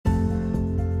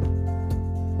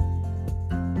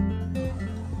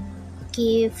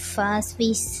Okay, first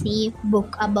we see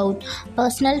book about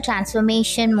personal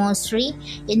transformation mastery.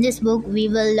 In this book, we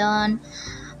will learn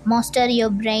master your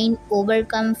brain,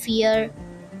 overcome fear,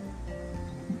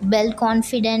 build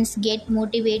confidence, get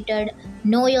motivated,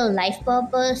 know your life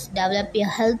purpose, develop a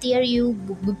healthier you,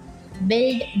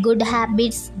 build good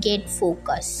habits, get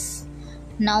focus.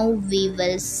 Now we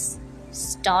will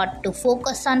start to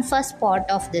focus on first part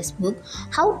of this book,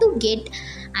 how to get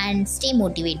and stay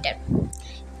motivated.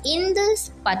 In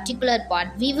this particular part,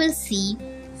 we will see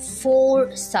four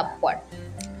subparts.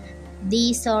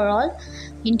 These are all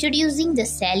introducing the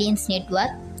salience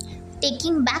network,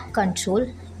 taking back control,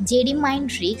 JD mind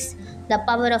tricks, the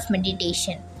power of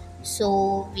meditation.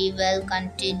 So we will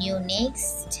continue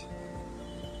next.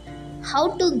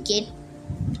 How to get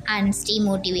and stay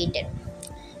motivated.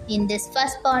 In this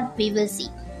first part, we will see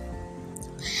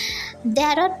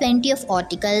there are plenty of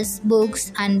articles,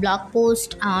 books, and blog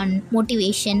posts on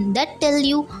motivation that tell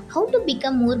you how to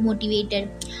become more motivated.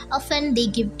 Often they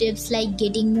give tips like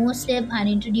getting more sleep and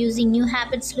introducing new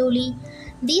habits slowly.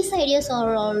 These ideas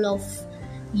are all of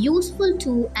useful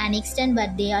to an extent,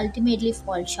 but they ultimately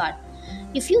fall short.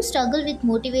 If you struggle with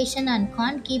motivation and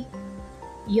can't keep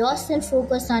yourself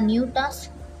focused on new tasks,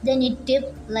 then a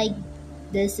tip like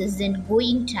this isn't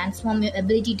going to transform your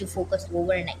ability to focus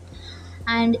overnight.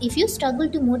 And if you struggle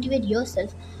to motivate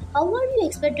yourself, how are you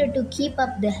expected to keep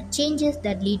up the changes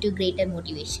that lead to greater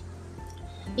motivation?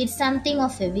 It's something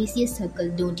of a vicious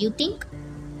circle, don't you think?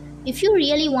 If you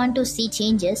really want to see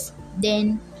changes,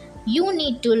 then you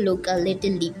need to look a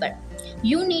little deeper.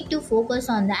 You need to focus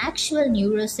on the actual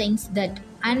neuroscience that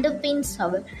underpins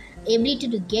our ability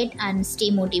to get and stay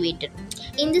motivated.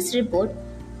 In this report,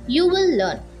 you will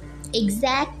learn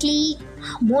exactly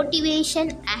how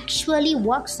motivation actually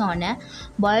works on a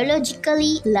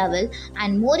biologically level,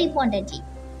 and more importantly,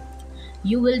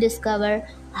 you will discover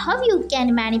how you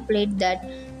can manipulate that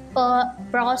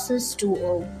process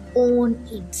to own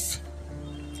it.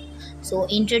 So,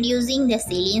 introducing the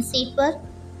salience network.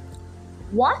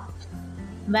 What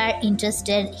we're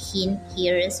interested in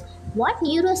here is what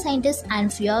neuroscientists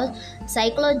and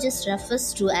psychologists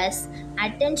refers to as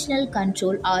attentional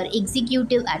control or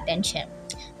executive attention.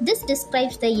 This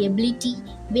describes the ability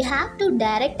we have to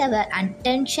direct our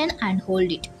attention and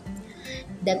hold it.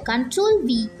 The control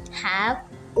we have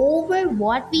over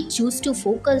what we choose to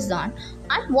focus on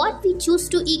and what we choose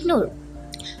to ignore.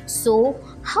 So,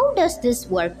 how does this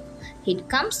work? It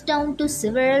comes down to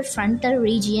several frontal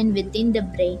regions within the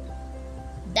brain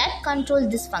that control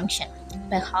this function.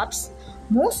 Perhaps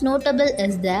most notable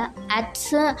is the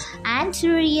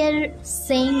anterior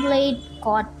cingulate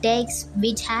cortex,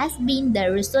 which has been the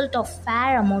result of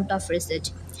fair amount of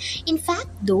research. In fact,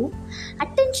 though,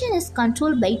 attention is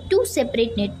controlled by two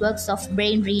separate networks of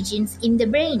brain regions in the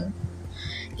brain,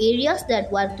 areas that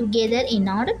work together in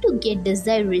order to get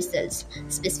desired results.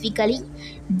 Specifically,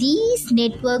 these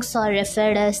networks are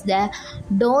referred as the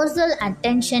dorsal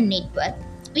attention network,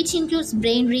 which includes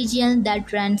brain region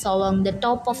that runs along the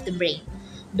top of the brain.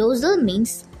 Dorsal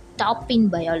means top in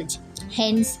biology,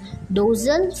 hence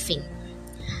dorsal fin,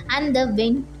 and the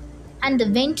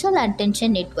ventral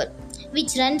attention network,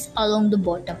 which runs along the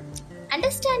bottom.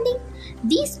 Understanding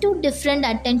these two different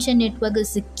attention networks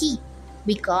is the key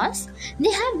because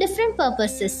they have different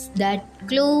purposes that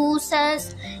clues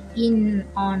us in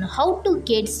on how to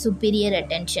get superior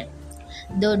attention.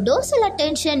 The dorsal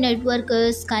attention network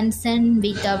is concerned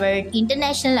with our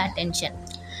international attention,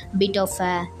 bit of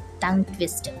a tongue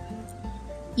twister.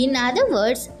 In other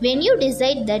words, when you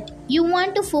decide that you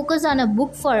want to focus on a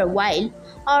book for a while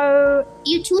or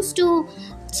you choose to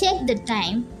check the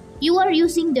time, you are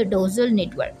using the dorsal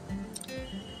network.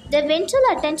 The ventral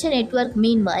attention network,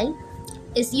 meanwhile,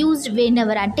 is used when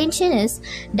our attention is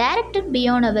directed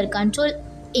beyond our control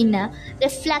in a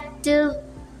reflective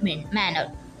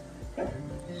manner.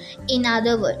 In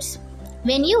other words,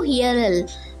 when you hear a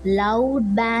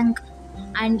loud bang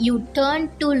and you turn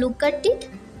to look at it,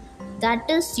 that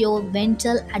is your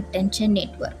ventral attention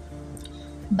network.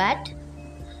 But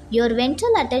your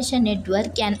ventral attention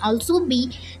network can also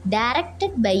be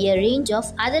directed by a range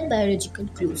of other biological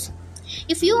clues.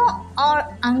 If you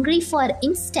are hungry, for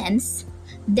instance,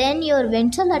 then your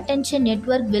ventral attention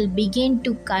network will begin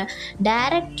to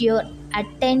direct your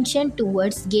attention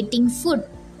towards getting food.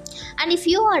 And if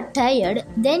you are tired,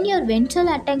 then your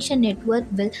ventral attention network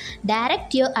will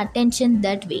direct your attention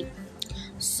that way.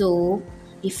 So,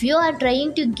 if you are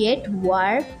trying to get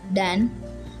work done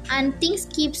and things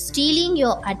keep stealing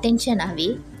your attention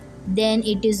away, then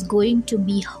it is going to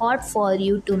be hard for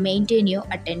you to maintain your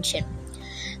attention.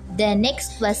 The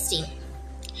next first thing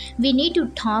we need to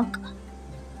talk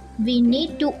we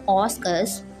need to ask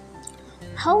us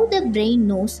how the brain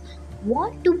knows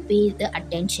what to pay the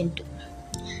attention to.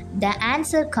 The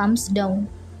answer comes down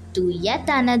to yet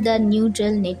another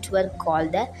neural network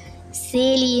called the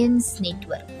salience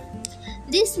network.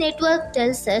 This network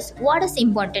tells us what is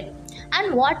important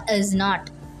and what is not,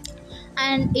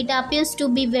 and it appears to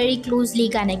be very closely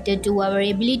connected to our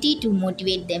ability to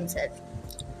motivate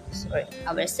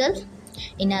ourselves.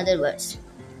 In other words,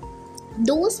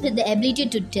 those with the ability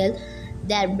to tell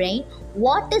their brain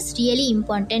what is really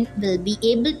important will be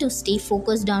able to stay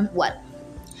focused on work.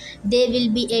 They will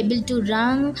be able to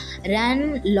run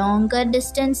longer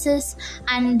distances,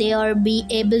 and they are be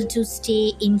able to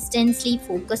stay intensely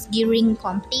focused during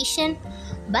competition.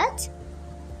 But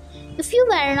if you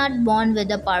were not born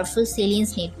with a powerful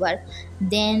salience network,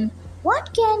 then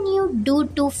what can you do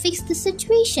to fix the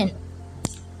situation?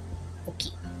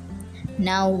 Okay,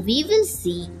 now we will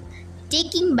see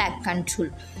taking back control.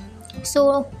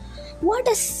 So, what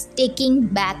is taking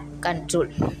back control?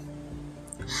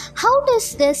 How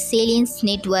does the salience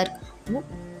network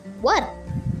work?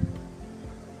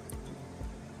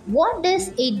 What does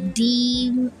it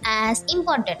deem as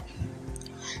important?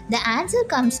 The answer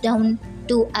comes down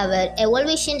to our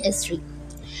evolution history.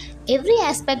 Every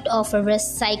aspect of our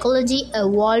psychology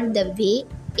evolved the way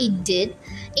it did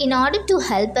in order to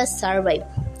help us survive.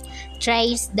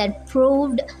 Traits that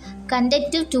proved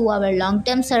conducive to our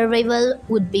long-term survival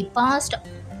would be passed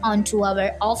on to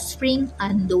our offspring,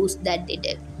 and those that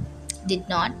did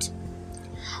not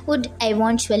would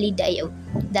eventually die out.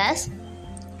 Thus,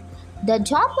 the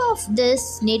job of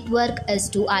this network is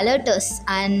to alert us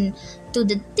and to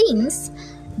the things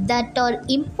that are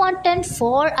important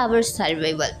for our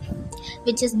survival,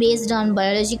 which is based on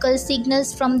biological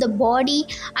signals from the body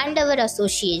and our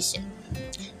association.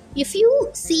 If you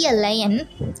see a lion,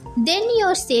 then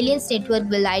your salience network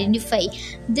will identify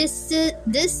this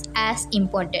as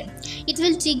important. It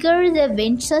will trigger the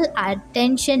ventral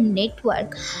attention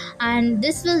network, and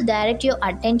this will direct your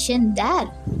attention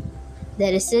there.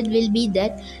 The result will be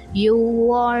that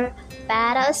your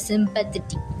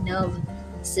parasympathetic nerve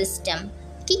system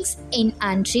kicks in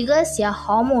and triggers a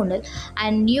hormonal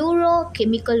and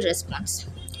neurochemical response.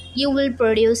 You will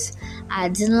produce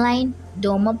adrenaline,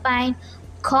 dopamine,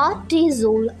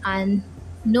 cortisol, and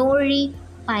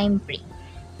norepinephrine.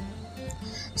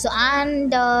 So,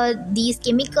 and these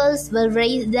chemicals will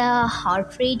raise the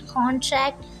heart rate,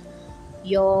 contract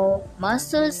your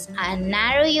muscles, and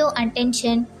narrow your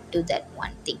attention to that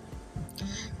one thing.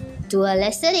 To a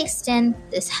lesser extent,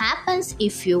 this happens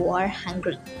if you are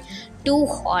hungry, too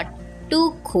hot,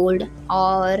 too cold,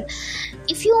 or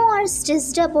if you are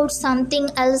stressed about something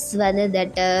else, whether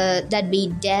that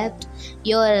be debt,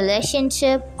 your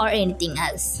relationship, or anything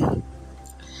else.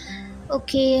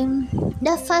 Okay,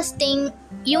 the first thing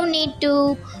you need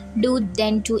to do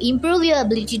then to improve your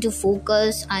ability to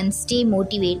focus and stay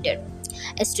motivated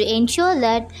is to ensure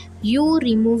that you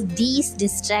remove these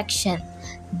distractions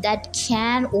that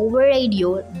can override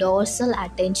your dorsal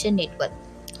attention network.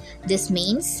 This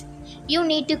means you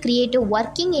need to create a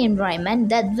working environment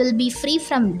that will be free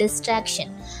from distraction,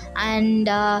 and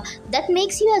that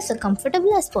makes you as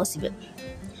comfortable as possible.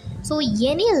 So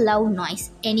any loud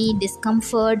noise, any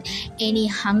discomfort, any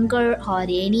hunger, or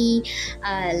any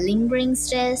lingering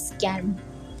stress can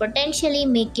potentially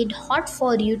make it hard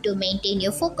for you to maintain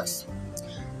your focus.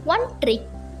 One trick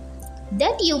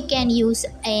that you can use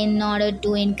in order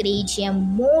to encourage a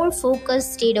more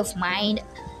focused state of mind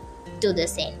to the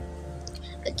same,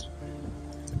 okay,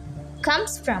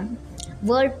 comes from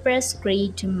WordPress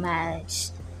creator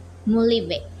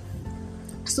Mulliway.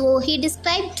 So he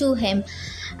described to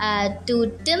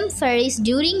Tim Ferriss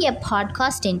during a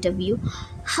podcast interview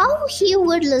how he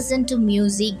would listen to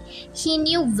music he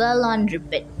knew well on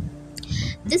repeat.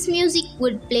 This music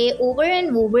would play over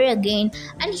and over again,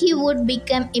 and he would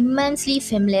become immensely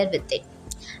familiar with it.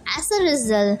 As a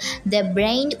result, the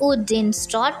brain would then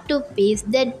start to pace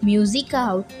that music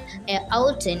out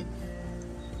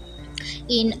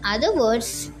in other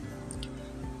words,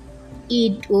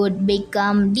 it would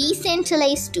become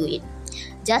decentralized to it.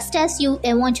 Just as you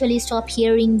eventually stop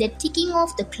hearing the ticking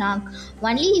of the clock,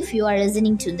 only if you are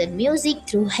listening to the music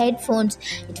through headphones,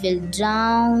 it will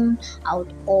drown out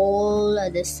all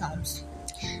other sounds.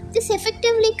 This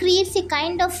effectively creates a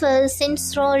kind of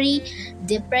sensory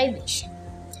deprivation.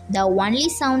 The only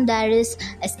sound there is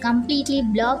completely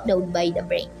blocked out by the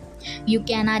brain. You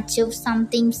can achieve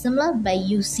something similar by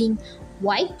using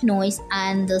white noise,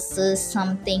 and this is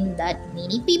something that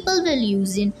many people will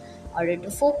use in order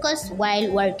to focus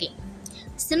while working.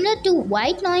 Similar to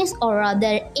white noise or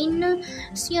other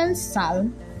inertial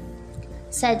sound,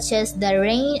 such as the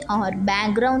rain or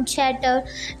background chatter,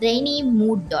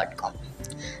 rainymood.com,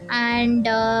 and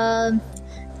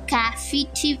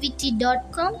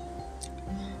coffeetivity.com,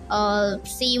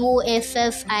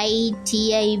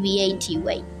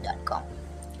 coffivity.com.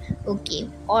 Okay,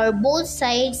 or both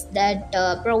sites that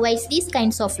provides these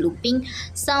kinds of looping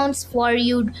sounds for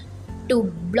you to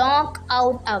block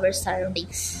out our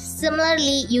surroundings.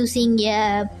 Similarly, using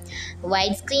a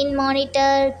widescreen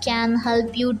monitor can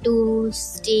help you to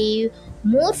stay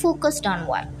more focused on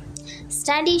work.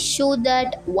 Studies show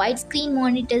that widescreen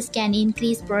monitors can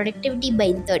increase productivity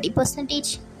by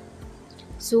 30%.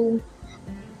 So,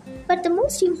 but the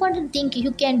most important thing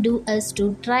you can do is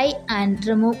to try and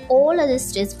remove all other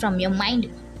stress from your mind.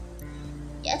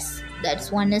 Yes,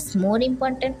 that's one is more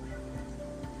important.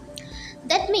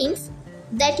 That means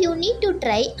that you need to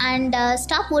try and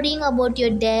stop worrying about your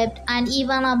debt and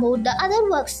even about the other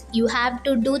works. You have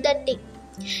to do that thing.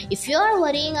 If you are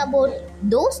worrying about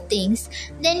those things,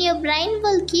 then your brain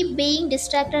will keep being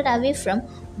distracted away from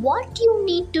what you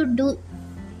need to do.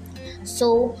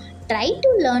 So try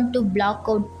to learn to block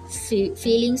out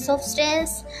feelings of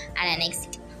stress and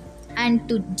anxiety and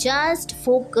to just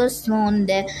focus on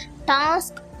the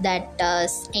task that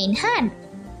is in hand.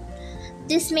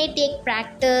 This may take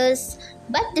practice,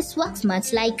 but this works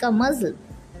much like a muscle.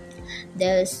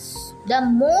 The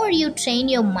more you train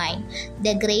your mind,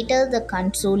 the greater the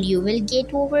control you will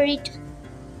get over it.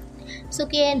 So,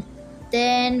 okay,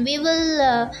 then we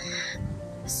will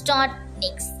start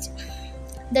next.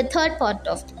 The third part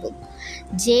of the book,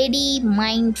 JD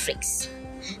Mind Tricks.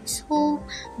 So,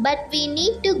 but we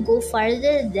need to go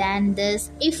further than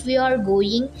this if we are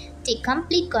going to take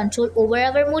complete control over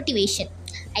our motivation.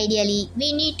 Ideally,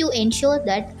 we need to ensure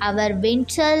that our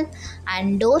ventral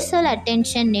and dorsal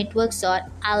attention networks are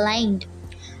aligned.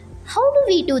 How do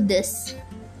we do this?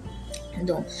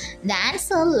 Though the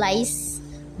answer lies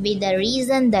with the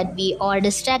reason that we are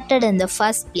distracted in the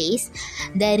first place.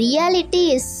 The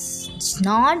reality is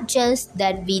not just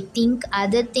that we think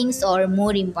other things are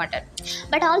more important,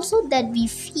 but also that we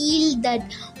feel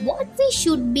that what we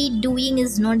should be doing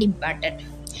is not important.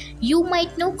 You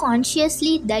might know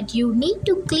consciously that you need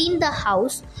to clean the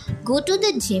house, go to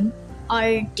the gym,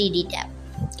 or TD tab.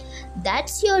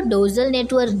 That's your dorsal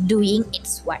network doing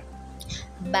its work.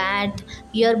 But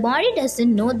your body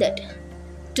doesn't know that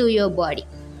to your body.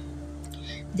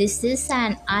 This is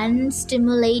an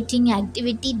unstimulating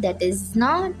activity that is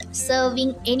not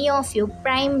serving any of your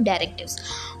prime directives.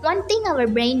 One thing our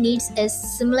brain needs is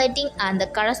stimulating and the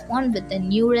correspond with the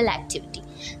neural activity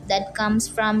that comes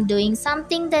from doing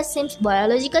something that seems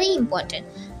biologically important.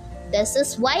 This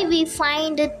is why we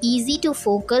find it easy to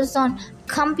focus on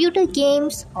computer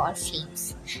games or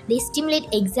films. They stimulate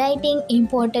exciting,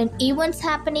 important events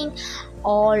happening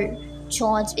or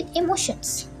charged with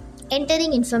emotions.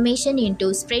 Entering information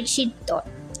into spreadsheet thought.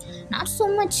 Not so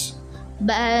much,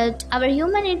 but our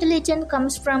human intelligence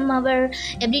comes from our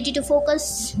ability to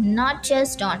focus not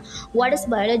just on what is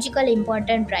biologically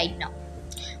important right now,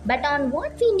 but on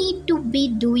what we need to be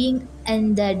doing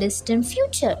in the distant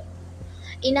future.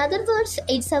 In other words,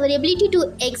 it's our ability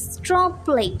to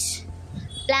extrapolate,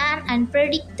 plan and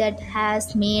predict that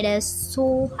has made us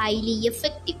so highly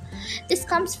effective. This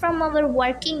comes from our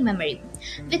working memory,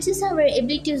 which is our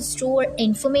ability to store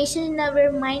information in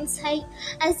our mind's eye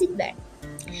as it were.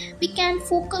 We can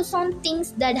focus on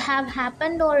things that have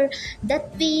happened or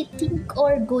that we think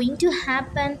are going to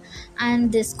happen,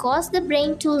 and this causes the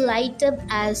brain to light up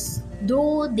as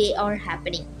though they are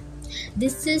happening.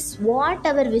 This is what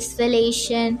our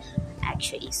visualization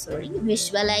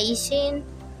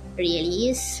really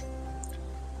is.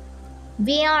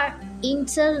 We are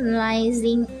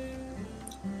internalizing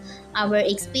our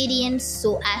experience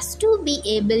so as to be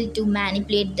able to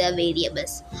manipulate the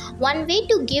variables. One way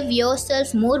to give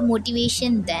yourself more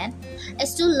motivation then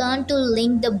is to learn to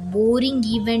link the boring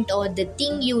event or the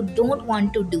thing you don't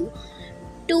want to do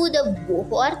to the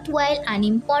worthwhile and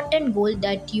important goal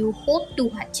that you hope to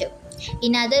achieve.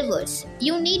 In other words,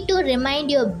 you need to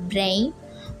remind your brain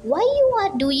why you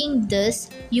are doing this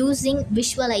using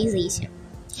visualization.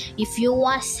 If you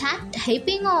are sat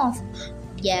typing off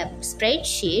a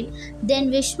spreadsheet,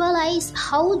 then visualize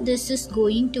how this is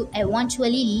going to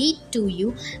eventually lead to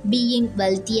you being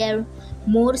wealthier,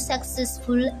 more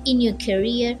successful in your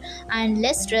career, and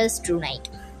less stressed tonight.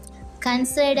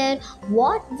 Consider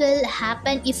what will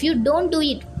happen if you don't do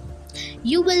it.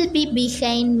 You will be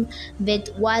behind with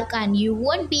work and you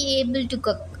won't be able to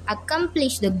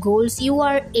accomplish the goals you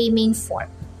are aiming for.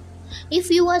 If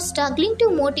you are struggling to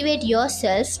motivate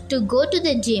yourself to go to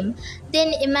the gym,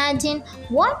 then imagine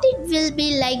what it will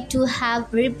be like to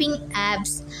have ripping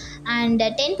abs and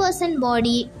a 10%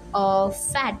 body of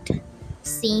fat.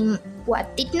 Seem worth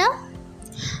it now?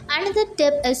 Another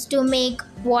tip is to make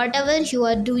whatever you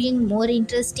are doing more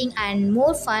interesting and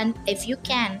more fun if you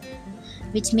can,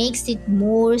 which makes it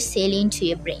more salient to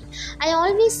your brain. I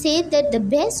always say that the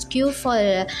best cure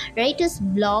for writer's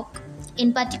block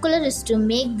in particular is to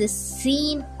make the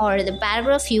scene or the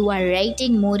paragraph you are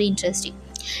writing more interesting.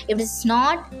 If it's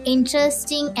not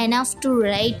interesting enough to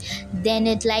write, then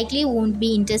it likely won't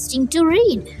be interesting to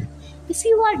read. If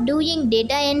you are doing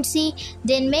data entry,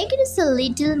 then make it a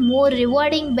little more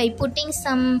rewarding by putting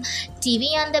some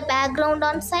TV on the background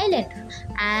on silent,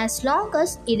 as long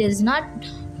as it is not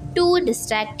too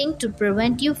distracting to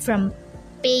prevent you from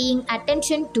paying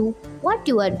attention to what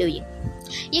you are doing.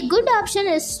 A good option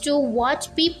is to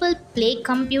watch people play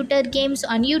computer games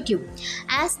on YouTube,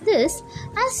 as this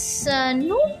has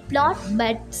no plot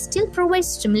but still provides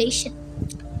stimulation.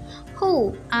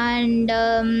 Oh, and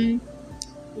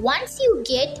once you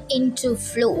get into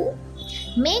flow,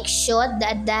 make sure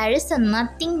that there is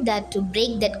nothing that to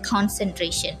break that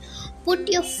concentration. Put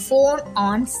your phone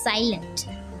on silent.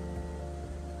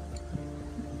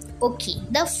 Okay,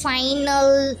 the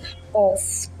final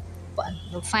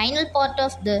part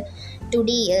of the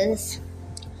today is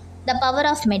the power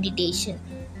of meditation.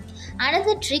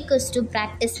 Another trick is to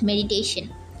practice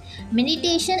meditation.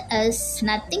 Meditation is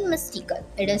nothing mystical.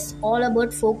 It is all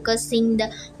about focusing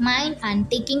the mind and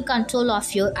taking control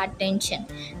of your attention.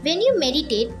 When you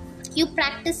meditate, you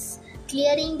practice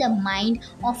clearing the mind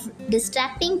of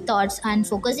distracting thoughts and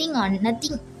focusing on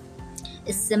nothing.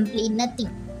 Is simply nothing.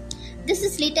 This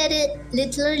is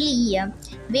literally a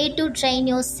way to train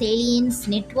your salience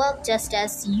network just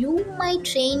as you might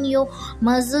train your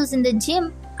muscles in the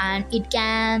gym, and it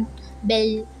can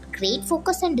build great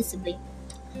focus and discipline.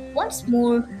 What's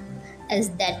more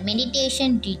is that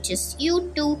meditation teaches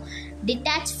you to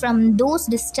detach from those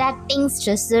distracting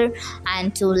stressors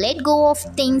and to let go of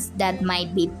things that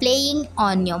might be playing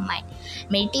on your mind.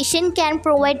 Meditation can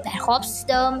provide perhaps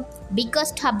the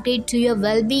biggest upgrade to your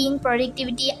well-being,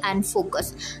 productivity and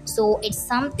focus. So it's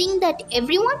something that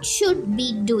everyone should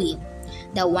be doing.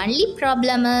 The only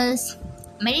problem is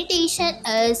meditation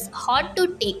is hard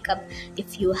to take up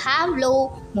if you have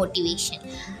low motivation.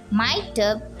 My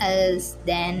tip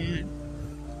then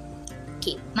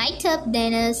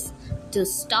is to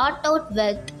start out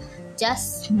with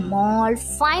just small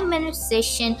 5-minute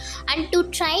session and to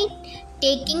try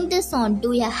taking this on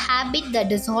to a habit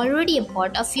that is already a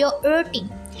part of your routine.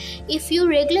 If you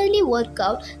regularly work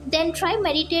out, then try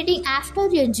meditating after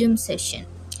your gym session.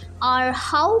 Or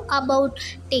how about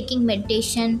taking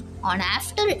meditation on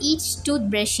after each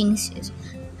toothbrushing session?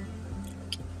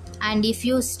 And if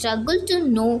you struggle to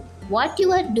know what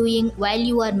you are doing while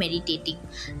you are meditating,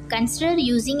 consider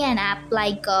using an app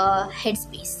like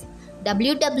Headspace,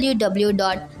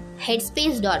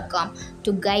 www.headspace.com,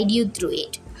 to guide you through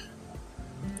it.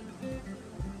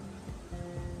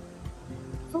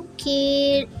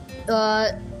 Okay,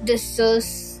 this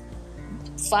is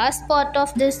first part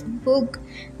of this book.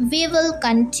 We will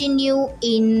continue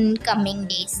in coming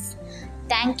days.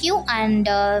 Thank you and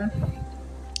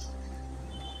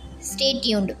stay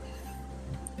tuned.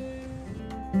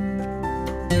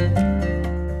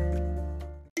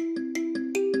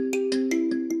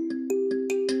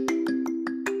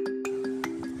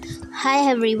 Hi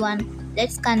everyone,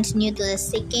 let's continue to the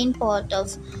second part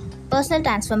of personal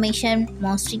transformation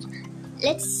mastery.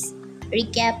 Let's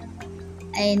recap.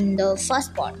 In the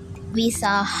first part, we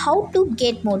saw how to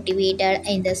get motivated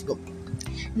in this book.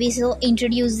 We saw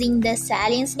introducing the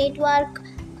salience network,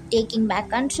 taking back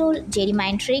control, Jedi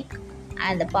mind trick,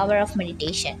 and the power of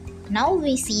meditation. Now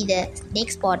we see the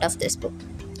next part of this book.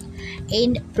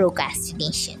 End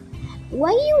procrastination.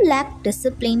 Why you lack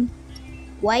discipline?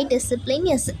 Why discipline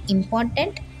is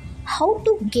important? How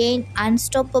to gain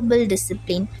unstoppable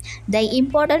discipline? The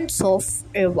importance of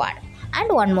reward.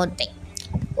 And one more thing.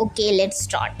 Okay, let's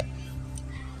start.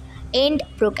 End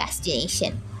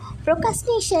procrastination.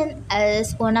 Procrastination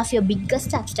is one of your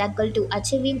biggest obstacles to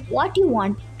achieving what you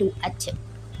want to achieve.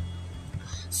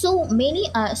 So many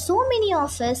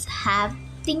of us have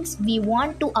things we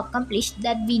want to accomplish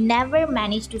that we never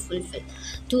manage to fulfill.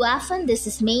 Too often, this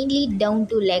is mainly down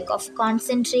to lack of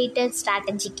concentrated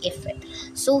strategic effort.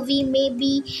 So we may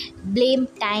be blame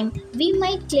time. We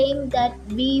might claim that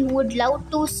we would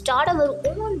love to start our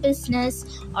own business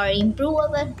or improve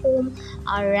our home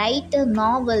or write a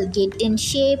novel, get in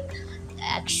shape,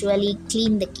 actually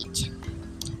clean the kitchen.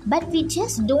 but we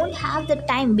just don't have the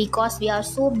time because we are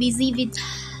so busy with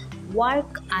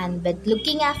work and with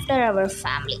looking after our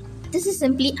family. This is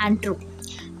simply untrue.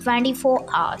 24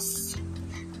 hours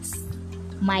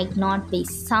might not be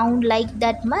sound like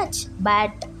that much,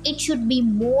 but it should be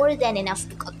more than enough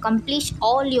to accomplish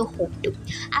all you hope to.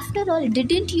 After all,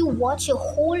 didn't you watch a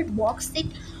whole box set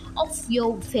of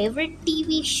your favorite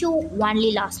TV show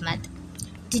only last month?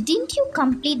 Didn't you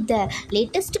complete the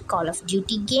latest Call of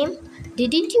Duty game?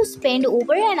 Didn't you spend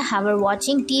over an hour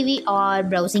watching TV or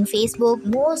browsing Facebook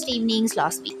most evenings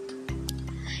last week?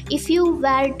 If you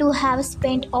were to have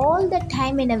spent all the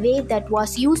time in a way that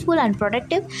was useful and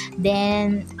productive,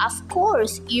 then of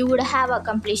course you would have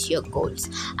accomplished your goals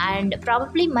and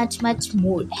probably much, much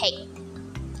more. Hey,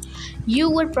 you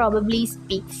would probably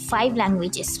speak 5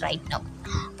 languages right now.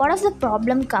 Part of the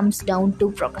problem comes down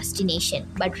to procrastination,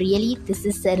 but really, this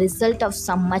is a result of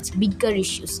some much bigger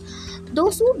issues.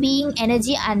 Those who being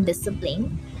energy and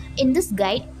discipline, in this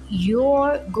guide,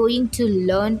 you're going to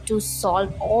learn to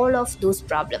solve all of those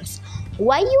problems.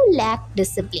 Why you lack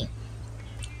discipline?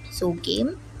 So,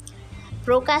 game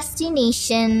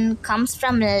procrastination comes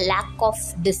from a lack of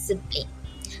discipline.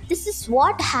 This is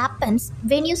what happens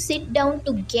when you sit down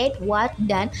to get work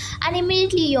done and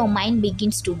immediately your mind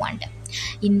begins to wander.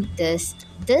 In this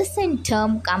in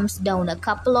turn comes down a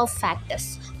couple of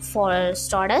factors. For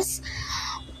starters,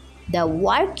 the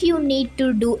work you need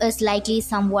to do is likely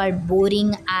somewhat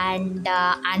boring and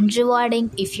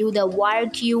unrewarding. If you the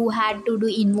work you had to do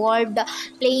involved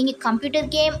playing a computer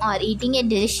game or eating a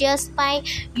delicious pie,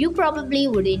 you probably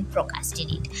wouldn't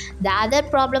procrastinate. The other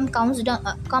problem comes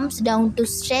down to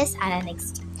stress and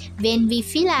anxiety. When we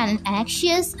feel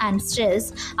anxious and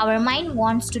stressed, our mind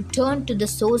wants to turn to the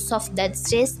source of that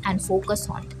stress and focus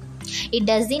on it. It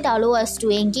doesn't allow us to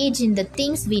engage in the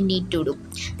things we need to do.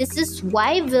 This is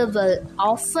why we will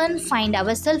often find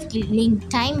ourselves killing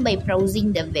time by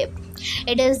browsing the web.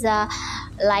 It is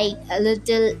like a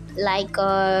little like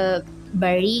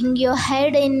burying your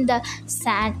head in the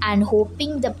sand and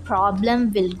hoping the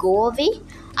problem will go away.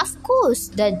 Of course,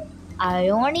 the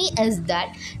irony is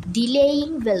that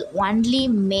delaying will only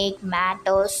make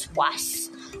matters worse.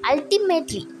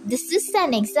 Ultimately, this is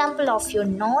an example of you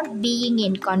not being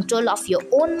in control of your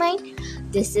own mind.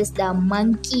 This is the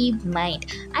monkey mind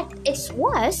at its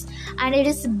worst, and it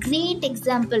is a great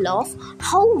example of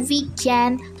how we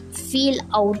can feel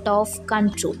out of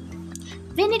control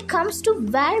when it comes to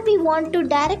where we want to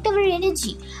direct our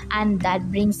energy. And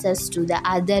that brings us to the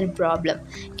other problem,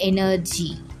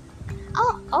 energy.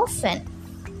 Often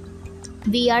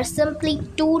we are simply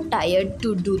too tired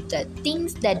to do the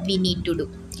things that we need to do.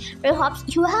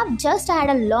 Perhaps you have just had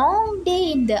a long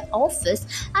day in the office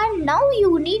and now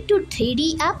you need to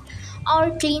tidy up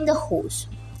or clean the house.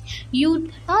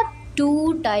 You are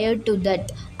too tired to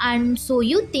that, and so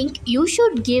you think you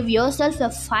should give yourself a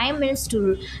 5 minutes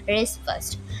to rest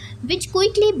first, which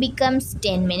quickly becomes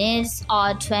 10 minutes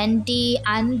or 20,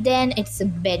 and then it's a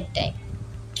bedtime.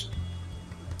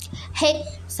 Hey,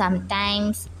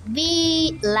 sometimes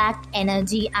we lack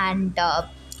energy and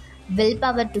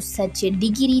willpower to such a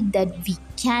degree that we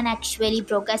can actually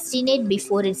procrastinate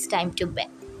before it's time to bed.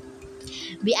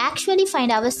 We actually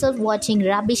find ourselves watching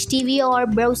rubbish TV or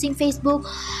browsing Facebook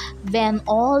when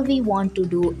all we want to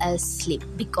do is sleep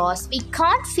because we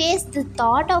can't face the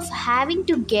thought of having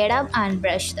to get up and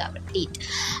brush our teeth.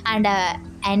 And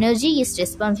energy is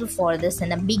responsible for this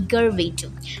in a bigger way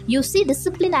too. You see,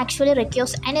 discipline actually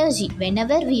requires energy.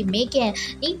 Whenever we make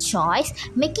any choice,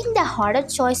 making the harder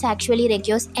choice actually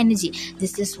requires energy.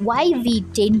 This is why we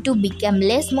tend to become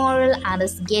less moral and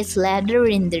it gets later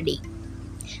in the day.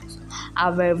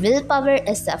 Our willpower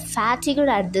is fatigued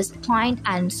at this point,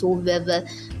 and so we will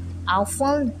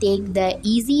often take the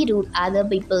easy route other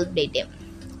people did.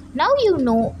 Now you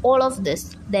know all of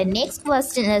this. The next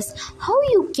question is how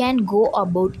you can go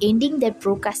about ending that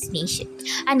procrastination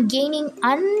and gaining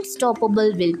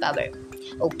unstoppable willpower.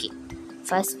 Okay,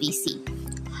 first we see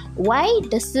why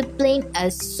discipline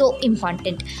is so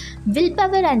important.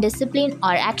 Willpower and discipline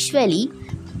are actually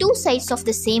two sides of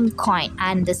the same coin,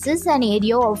 and this is an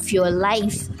area of your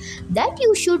life that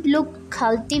you should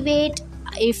cultivate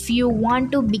if you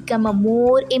want to become a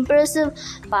more impressive,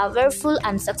 powerful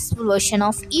and successful version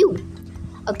of you.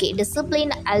 Okay,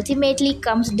 discipline ultimately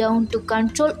comes down to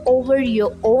control over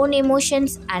your own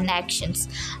emotions and actions,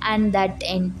 and that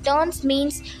in turn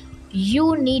means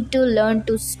you need to learn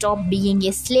to stop being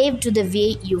a slave to the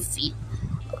way you feel.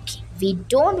 Okay, we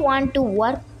don't want to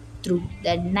work through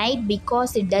the night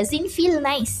because it doesn't feel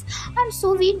nice, and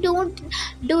so we don't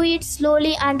do it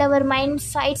slowly, and our mind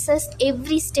fights us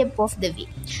every step of the way.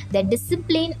 The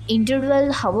disciplined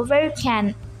individual, however,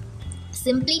 can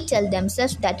simply tell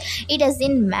themselves that it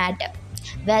doesn't matter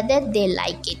whether they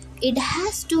like it. It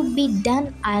has to be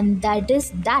done, and that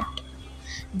is that.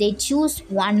 They choose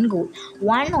one goal,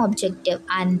 one objective,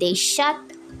 and they shut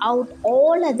out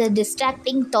all other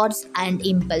distracting thoughts and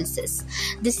impulses.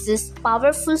 This is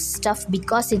powerful stuff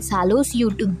because it allows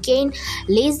you to gain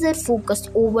laser focus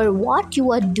over what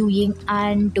you are doing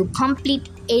and to complete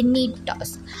any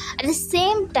task. At the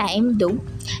same time, though,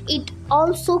 it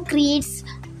also creates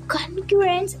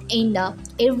congruence in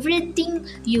everything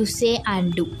you say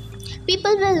and do.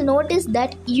 People will notice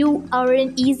that you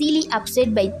aren't easily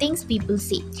upset by things people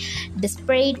say,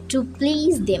 desperate to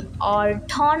please them, or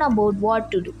torn about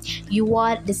what to do. You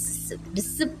are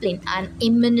disciplined and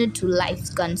immune to life's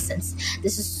concerns.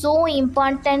 This is so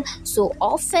important. So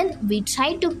often we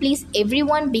try to please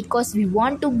everyone because we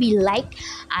want to be liked,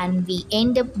 and we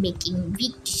end up making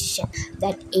weak decisions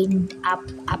that end up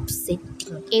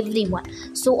upsetting everyone.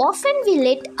 So often we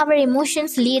let our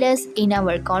emotions lead us in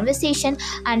our conversation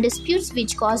and disputes,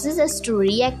 which causes us to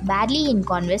react badly in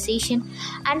conversation.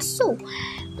 And so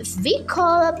if we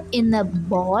call up in the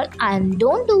ball and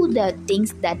don't do the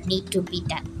things that need to be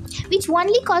done, which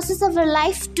only causes our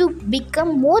life to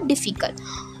become more difficult.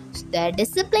 The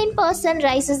disciplined person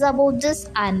rises above this,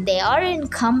 and they are in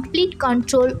complete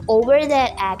control over their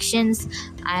actions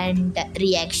and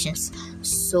reactions.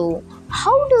 So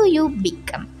how do you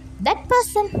become that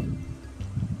person?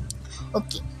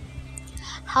 Okay,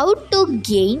 how to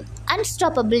gain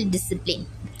unstoppable discipline.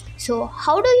 So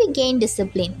how do you gain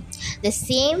discipline? The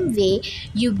same way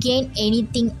you gain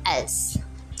anything else,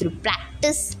 through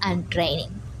practice and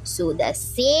training. So the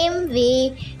same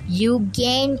way you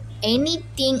gain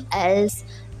anything else,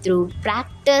 through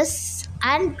practice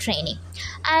and training.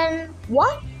 And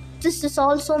what this is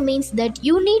also means that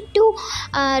you need to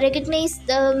recognize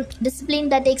the discipline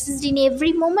that exists in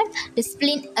every moment.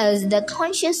 Discipline is the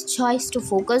conscious choice to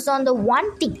focus on the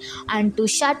one thing and to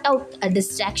shut out a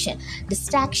distraction.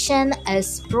 Distraction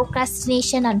is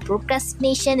procrastination, and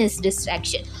procrastination is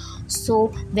distraction.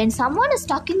 So when someone is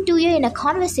talking to you in a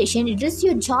conversation, it is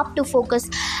your job to focus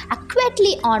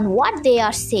accurately on what they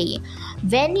are saying.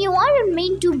 When you aren't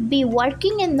meant to be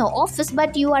working in the office,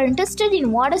 but you are interested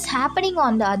in what is happening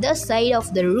on the other side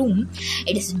of the room,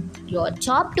 it is your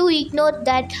job to ignore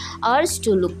that urge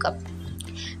to look up.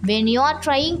 When you are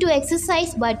trying to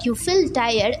exercise but you feel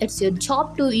tired, it's your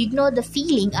job to ignore the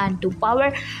feeling and to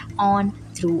power on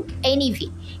through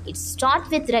anyway. It starts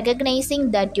with recognizing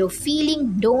that your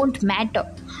feelings don't matter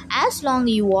as long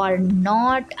you are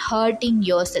not hurting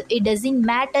yourself. It doesn't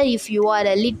matter if you are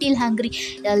a little hungry,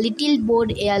 a little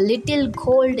bored, a little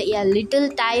cold, a little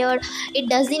tired. It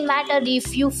doesn't matter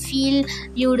if you feel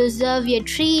you deserve a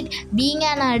treat. Being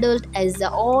an adult is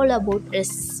all about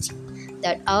resisting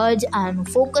that urge and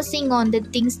focusing on the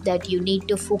things that you need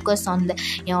to focus on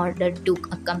in order to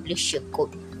accomplish your goal.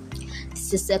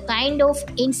 This is a kind of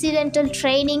incidental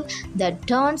training that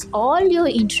turns all your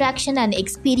interaction and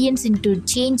experience into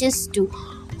changes to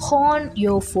hone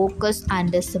your focus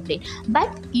and discipline.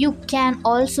 But you can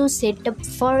also set up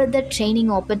further training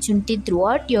opportunity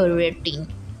throughout your routine.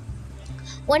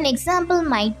 One example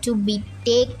might to be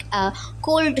take a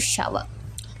cold shower.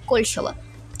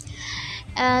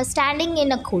 Standing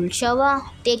in a cold shower,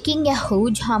 taking a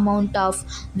huge amount of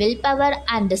willpower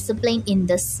and discipline in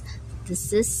this.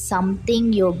 This is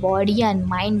something your body and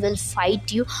mind will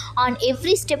fight you on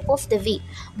every step of the way.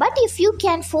 But if you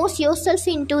can force yourself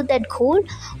into that cold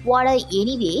water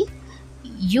anyway,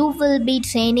 you will be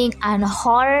training and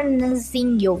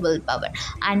harnessing your willpower.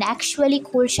 And actually,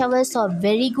 cold showers are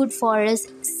very good for us,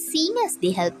 seeing as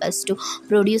they help us to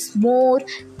produce more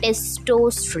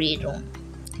testosterone.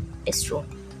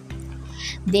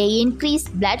 They increase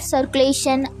blood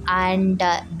circulation and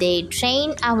they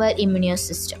train our immune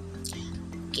system.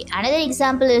 Okay, another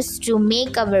example is to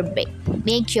make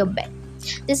your bed.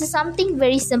 This is something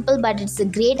very simple, but it's a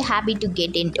great habit to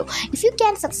get into. If you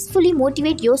can successfully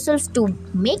motivate yourself to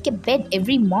make a bed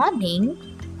every morning,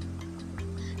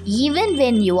 even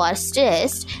when you are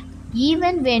stressed,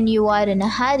 even when you are in a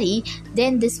hurry,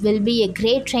 then this will be a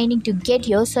great training to get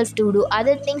yourself to do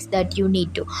other things that you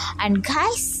need to. And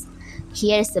guys,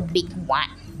 here's a big one.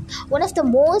 One of the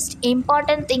most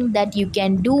important things that you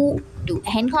can do to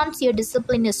enhance your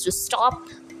discipline is to stop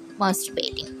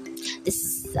masturbating. This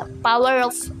is the power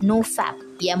of NoFap,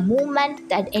 a movement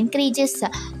that encourages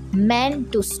men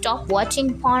to stop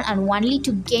watching porn and only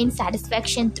to gain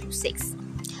satisfaction through sex.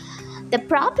 The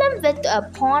problem with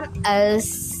porn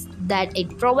is that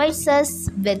it provides us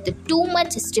with too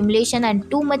much stimulation and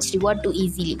too much reward too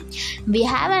easily. We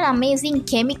have an amazing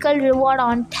chemical reward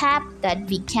on tap that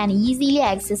we can easily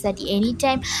access at any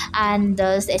time, and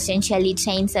thus essentially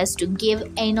trains us to give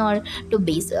in or to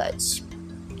base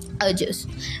urges.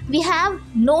 We have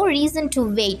no reason to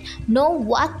wait, no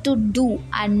work to do,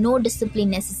 and no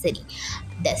discipline necessary.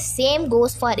 The same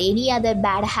goes for any other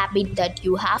bad habit that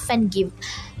you have and give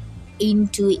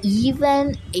into,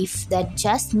 even if that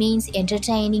just means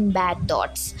entertaining bad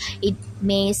thoughts. It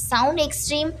may sound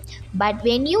extreme, but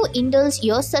when you indulge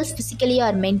yourself physically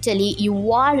or mentally,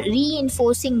 you are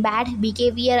reinforcing bad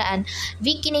behavior and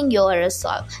weakening your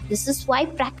resolve. This is why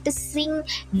practicing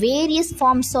various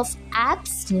forms of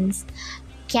abstinence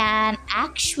can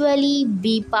actually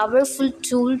be powerful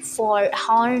tool for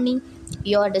honing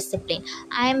your discipline.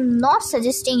 I am not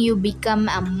suggesting you become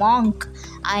a monk.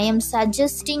 I am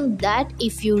suggesting that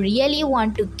if you really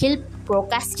want to kill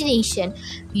procrastination,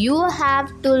 you have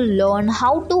to learn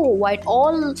how to avoid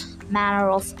all manner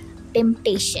of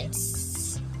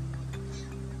temptations.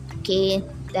 Okay,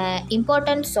 the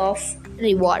importance of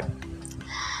reward.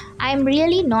 I am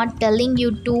really not telling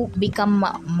you to become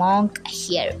a monk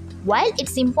here. While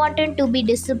it's important to be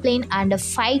disciplined and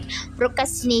fight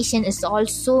procrastination, is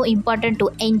also important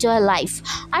to enjoy life.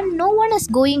 And no one is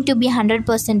going to be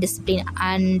 100% disciplined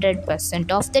 100%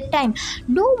 of the time,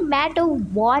 no matter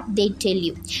what they tell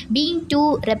you. Being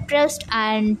too repressed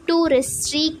and too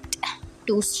strict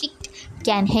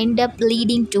can end up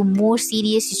leading to more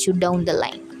serious issue down the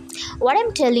line. What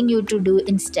I'm telling you to do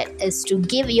instead is to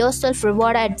give yourself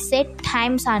reward at set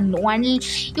times and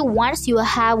once you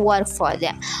have work for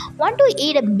them. Want to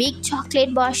eat a big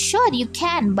chocolate bar? Sure, you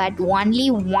can, but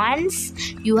only once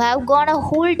you have gone a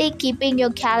whole day keeping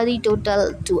your calorie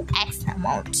total to X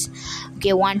amount.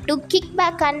 Okay, want to kick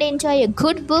back and enjoy a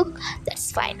good book?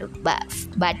 That's fine,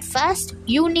 but first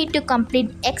you need to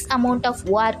complete X amount of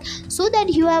work so that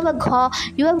you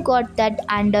have got that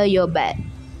under your belt.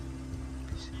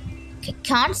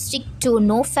 Can't stick to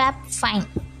no fap, fine,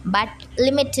 but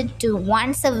limit it to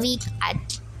once a week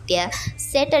at a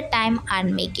set a time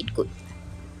and make it good.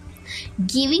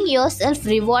 Giving yourself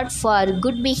reward for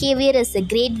good behavior is a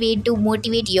great way to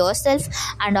motivate yourself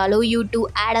and allow you to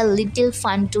add a little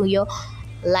fun to your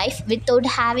life without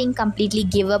having completely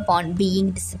give up on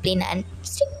being disciplined and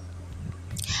strict.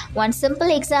 One simple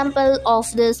example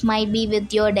of this might be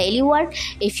with your daily work.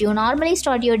 If you normally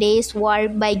start your day's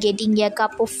work by getting a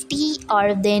cup of tea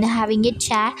or then having a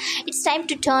chat, it's time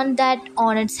to turn that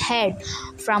on its head.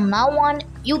 From now on,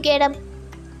 you get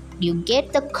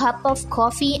the cup of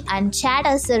coffee and chat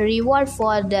as a reward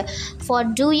for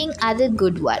doing other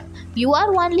good work. You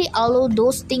are only allowed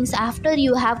those things after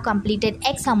you have completed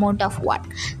X amount of work.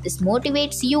 This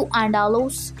motivates you and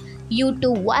allows you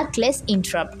to work less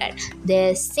interrupted.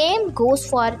 The same goes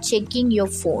for checking your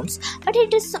phones, but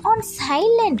it is on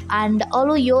silent and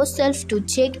allow yourself to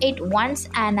check it once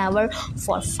an hour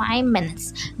for 5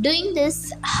 minutes. Doing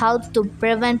this helps to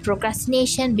prevent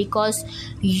procrastination because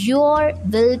your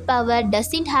willpower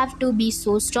doesn't have to be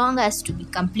so strong as to be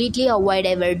completely avoid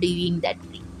ever doing that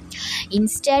thing.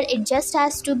 Instead, it just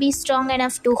has to be strong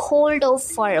enough to hold off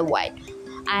for a while.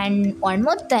 And one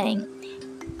more thing,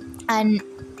 and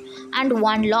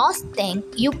one last thing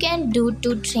you can do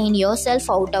to train yourself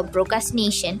out of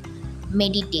procrastination: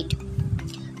 meditate.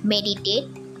 Meditate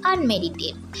and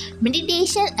meditate.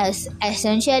 Meditation is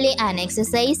essentially an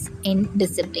exercise in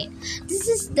discipline. This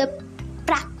is the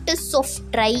practice of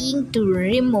trying to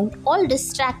remove all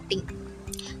distracting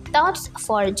thoughts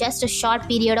for just a short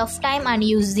period of time and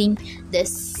using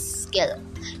this skill.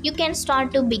 You can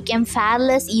start to become far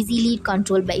less easily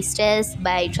controlled by stress,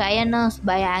 by tiredness,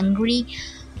 by angry,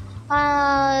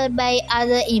 by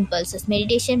other impulses.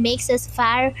 Meditation makes us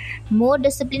far more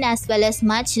disciplined as well as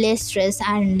much less stress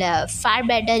and far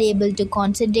better able to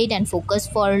concentrate and focus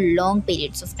for long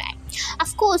periods of time.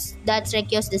 Of course, that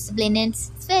requires discipline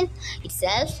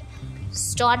itself.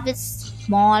 Start with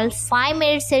small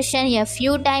 5-minute session a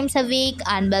few times a week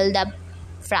and build up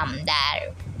from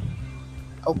there.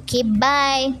 Okay,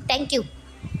 bye. Thank you.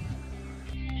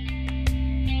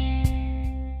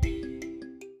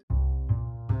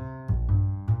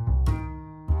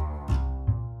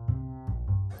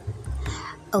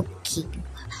 Okay,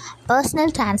 Personal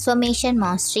Transformation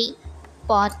Mastery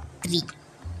Part 3.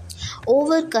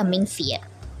 Overcoming Fear.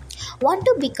 Want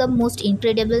to become most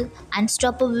incredible,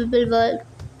 unstoppable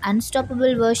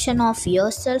version of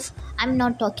yourself? I'm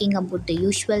not talking about the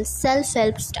usual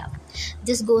self-help stuff.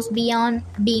 This goes beyond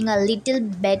being a little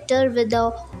better with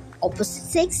the opposite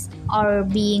sex or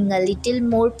being a little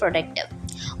more productive.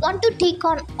 Want to take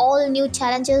on all new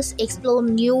challenges, explore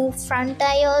new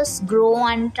frontiers, grow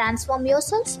and transform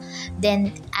yourself?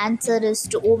 Then the answer is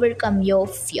to overcome your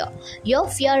fear. Your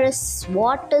fear is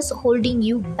what is holding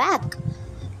you back.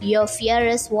 Your fear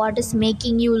is what is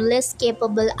making you less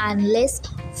capable and less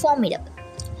formidable.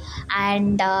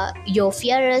 And your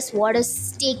fear is what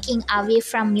is taking away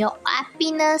from your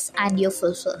happiness and your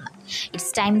fulfillment.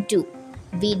 It's time to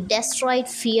we destroyed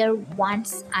fear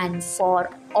once and for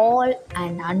all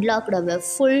and unlocked our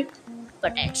full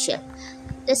potential.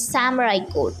 The Samurai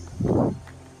Code.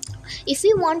 If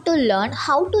we want to learn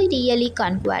how to really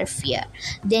conquer fear,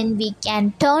 then we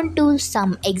can turn to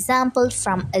some examples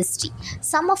from history.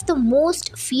 Some of the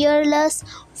most fearless,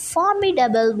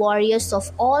 formidable warriors of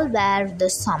all were the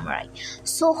samurai.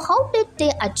 So, how did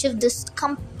they achieve this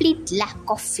complete lack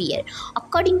of fear?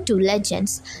 According to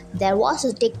legends, there was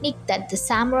a technique that the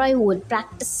samurai would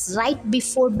practice right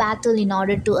before battle in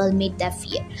order to eliminate their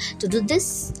fear. To do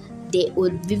this, they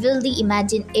would vividly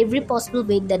imagine every possible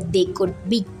way that they could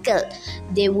be killed.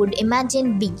 They would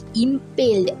imagine being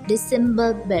impaled,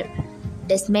 dismembered,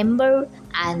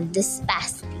 and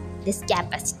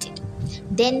discapacitated.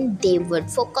 Then they would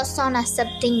focus on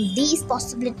accepting these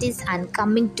possibilities and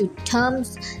coming to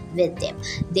terms with them.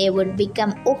 They would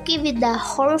become okay with the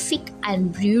horrific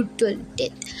and brutal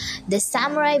death. The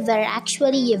samurai were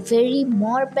actually a very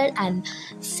morbid and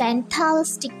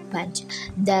fantastic bunch.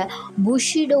 The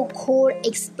Bushido Code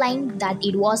explained that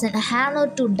it was an honor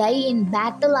to die in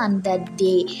battle and that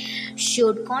they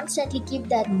should constantly keep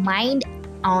their mind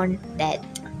on death.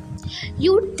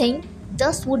 You'd think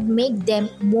this would make them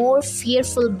more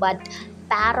fearful, but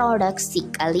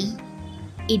paradoxically,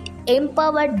 it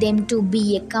empowered them to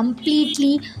be a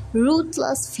completely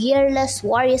ruthless, fearless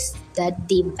warriors that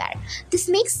they were. This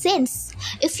makes sense.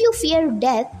 If you fear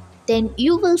death, then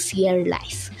you will fear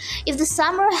life. If the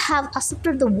samurai have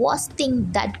accepted the worst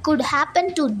thing that could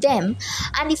happen to them,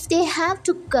 and if they have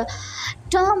to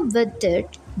term with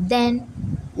it, then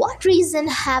what reason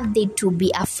have they to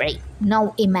be afraid?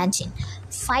 Now imagine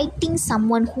fighting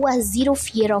someone who has zero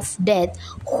fear of death,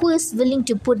 who is willing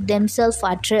to put themselves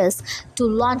at risk to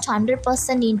launch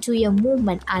 100% into a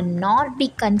movement and not be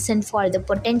concerned for the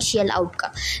potential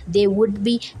outcome. They would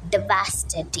be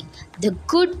devastating. The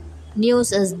good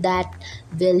news is that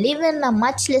we live in a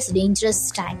much less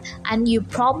dangerous time, and you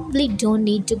probably don't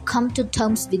need to come to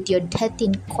terms with your death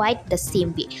in quite the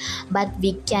same way. But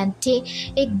we can take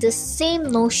the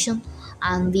same notion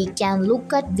and we can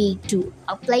look at way to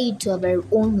apply it to our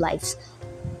own lives.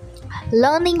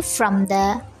 Learning from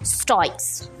the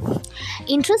Stoics.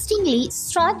 Interestingly,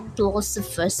 Stoic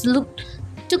philosophers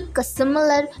took a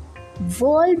similar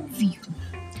worldview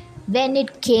when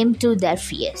it came to their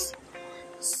fears.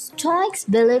 Stoics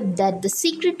believed that the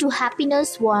secret to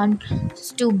happiness was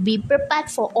to be prepared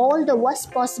for all the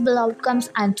worst possible outcomes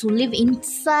and to live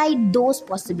inside those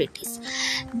possibilities.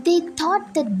 They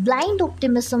thought that blind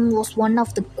optimism was one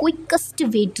of the quickest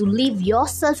way to leave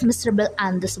yourself miserable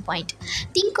and disappointed.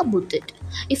 Think about it.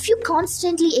 If you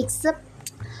constantly accept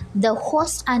the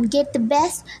host and get the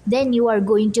best, then you are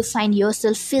going to find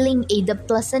yourself feeling either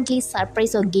pleasantly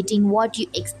surprised or getting what you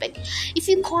expect. If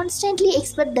you constantly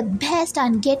expect the best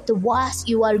and get the worst,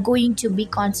 you are going to be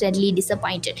constantly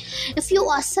disappointed. If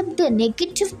you accept the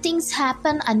negative things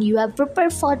happen and you are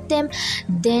prepared for them,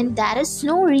 then there is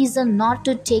no reason not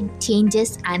to take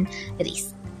changes and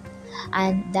risks.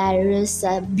 And there is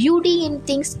a beauty in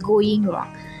things going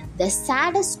wrong. The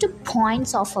saddest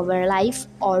points of our life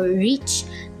are rich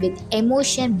with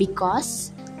emotion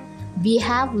because we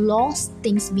have lost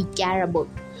things we care about.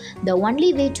 The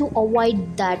only way to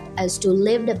avoid that is to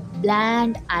live a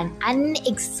bland and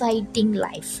unexciting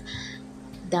life.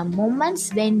 The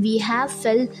moments when we have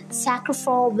felt sacrifice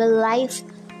of life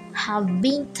have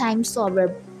been times our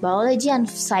biology and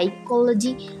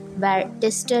psychology were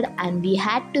tested and we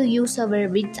had to use our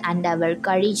wits and our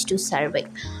courage to survive.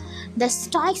 The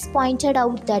Stoics pointed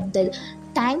out that the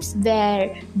times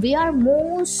where we are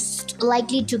most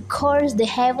likely to curse the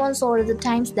heavens are the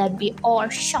times that we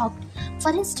are shocked.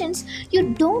 For instance,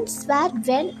 you don't swear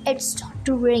when it starts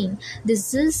to rain.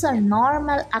 This is a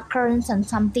normal occurrence and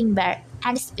something where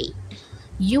anticipate.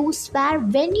 You swear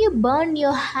when you burn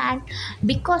your hand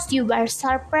because you were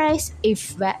surprised.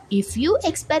 If you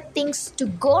expect things to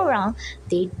go wrong,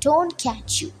 they don't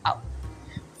catch you out.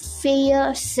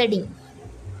 Fear setting.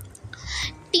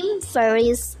 Tim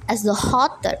Ferriss, as the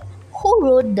author, who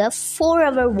wrote the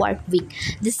 4-Hour Work Week.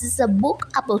 This is a book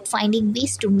about finding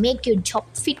ways to make your job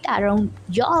fit around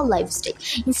your lifestyle.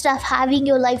 Instead of having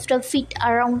your lifestyle fit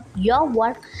around your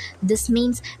work, this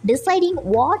means deciding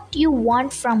what you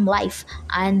want from life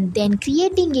and then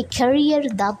creating a career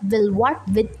that will work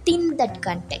within that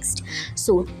context.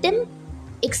 So, Tim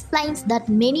explains that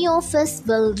many of us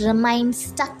will remain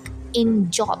stuck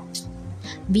in jobs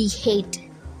we hate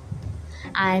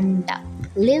and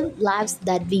live lives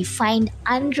that we find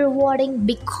unrewarding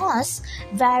because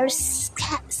we're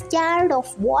scared of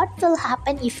what will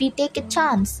happen if we take a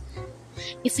chance.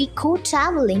 If we go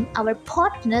traveling, our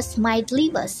partners might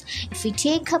leave us. If we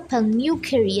take up a new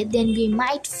career, then we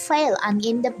might fail and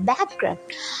end up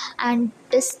bankrupt and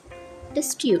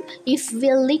destitute. If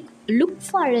we look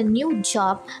for a new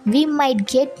job, we might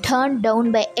get turned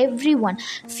down by everyone.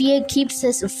 Fear keeps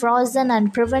us frozen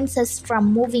and prevents us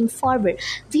from moving forward.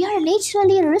 We are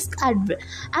naturally risk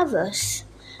averse,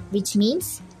 which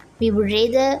means we would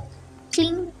rather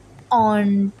cling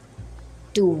on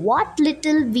to what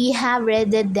little we have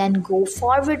rather than go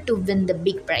forward to win the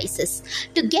big prizes.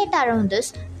 To get around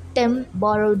this, Tim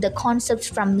borrowed the concepts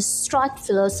from Stoic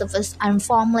philosophers and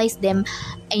formalized them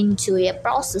into a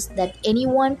process that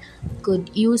anyone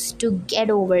could use to get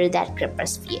over their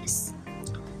cripples fears.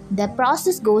 The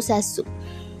process goes as so.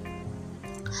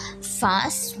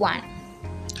 First one.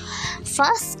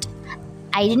 First,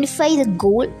 identify the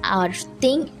goal or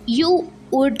thing you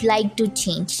would like to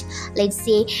change. Let's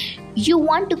say you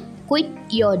want to quit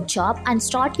your job and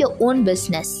start your own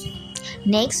business.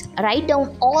 Next, write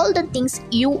down all the things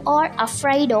you are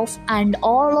afraid of and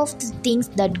all of the things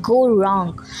that go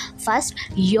wrong. First,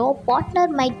 your partner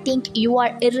might think you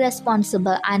are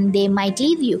irresponsible and they might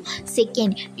leave you.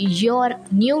 Second, your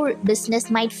new business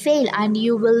might fail and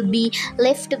you will be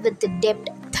left with debt.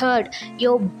 Third,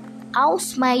 your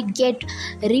house might get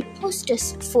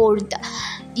repossessed. Fourth,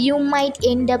 you might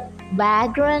end up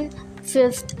bankrupt.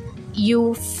 Fifth,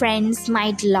 your friends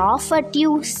might laugh at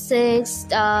you. Sixth,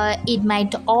 it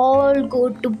might all go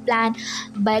to plan,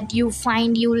 but you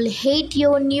find you'll hate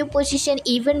your new position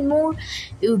even more.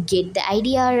 You get the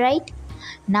idea, right?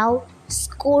 Now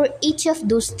score each of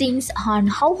those things on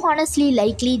how honestly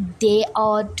likely they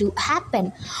are to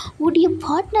happen. Would your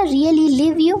partner really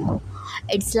leave you?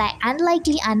 It's like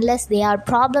unlikely unless there are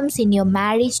problems in your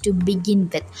marriage to begin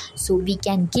with. So we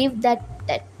can give that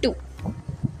too.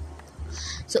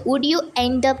 So would you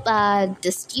end up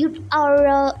destitute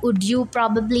or would you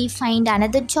probably find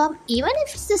another job even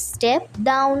if it's a step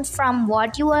down from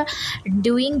what you were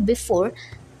doing before?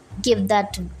 Give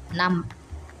that number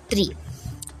 3.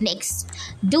 Next,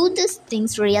 do these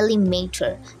things really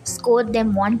matter? Score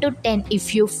them 1 to 10.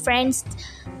 If your friends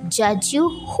judge you,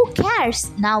 who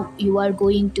cares? Now you are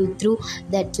going to through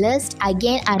that list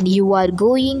again and you are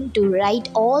going to write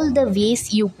all the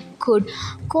ways you could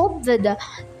cope with the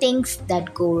things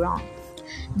that go wrong.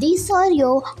 These are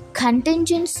your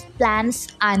contingent plans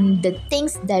and the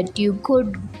things that you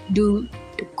could do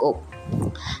to cope.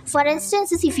 For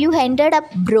instance, if you ended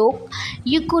up broke,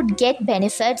 you could get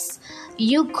benefits,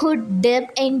 you could dip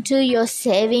into your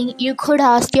saving, you could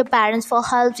ask your parents for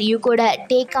help, you could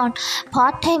take on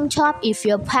part-time job. If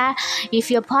your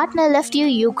partner left you,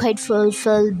 you could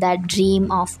fulfill that dream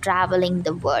of traveling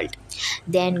the world.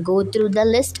 Then go through the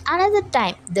list another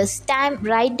time. This time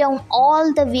write down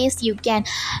all the ways you can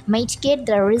mitigate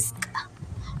the risk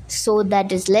so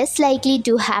that is less likely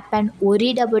to happen.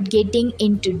 Worried about getting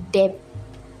into debt?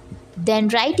 Then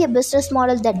write a business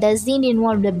model that doesn't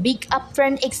involve the big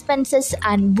upfront expenses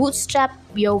and bootstrap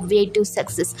your way to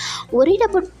success. Worried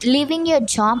about leaving your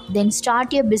job? Then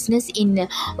start your business in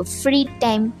free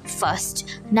time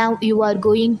first. Now you are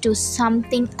going to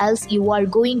something else. You are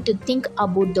going to think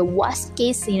about the worst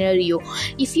case scenario.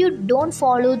 If you don't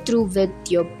follow through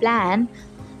with your plan,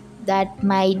 that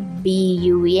might be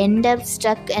you end up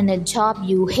stuck in a job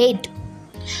you hate.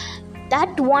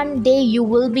 That one day you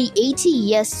will be 80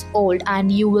 years old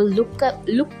and you will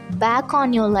look back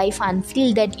on your life and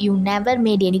feel that you never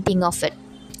made anything of it.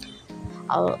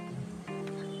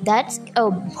 That's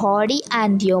your body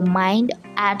and your mind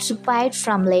atrophied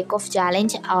from lack of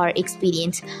challenge or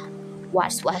experience.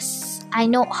 Was I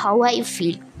know how I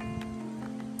feel.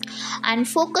 And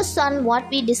focus on what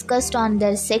we discussed on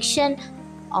the section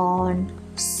on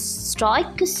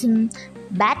Stoicism.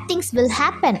 bad things will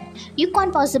happen. You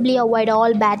can't possibly avoid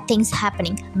all bad things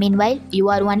happening. Meanwhile, you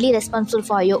are only responsible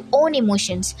for your own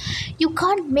emotions. You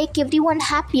can't make everyone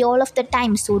happy all of the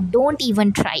time, so don't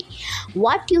even try.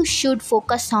 What you should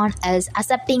focus on is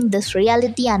accepting this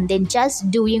reality and then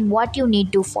just doing what you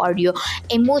need to for your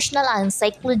emotional and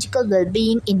psychological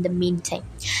well-being in the meantime.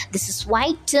 This is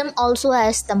why Tim also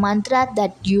has the mantra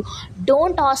that you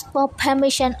don't ask for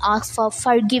permission, ask for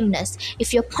forgiveness.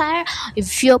 If your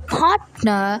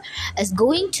partner is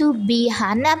going to be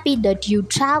unhappy that you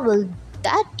travel,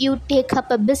 that you take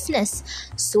up a business,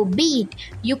 so be it.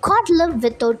 You can't live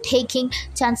without taking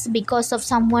chances because of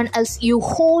someone else your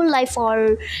whole life,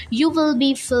 or you will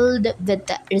be filled with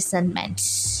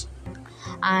resentment.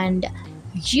 And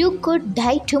you could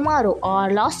die tomorrow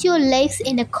or lose your legs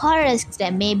in a car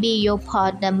accident. Maybe your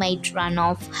partner might run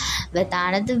off with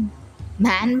another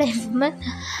man.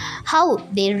 How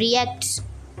they react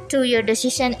to your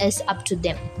decision is up to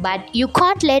them, but you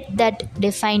can't let that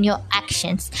define your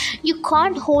actions. You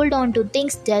can't hold on to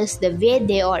things just the way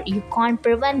they are. You can't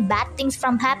prevent bad things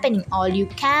from happening. All you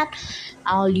can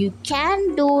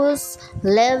do is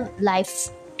live life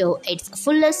to its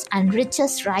fullest and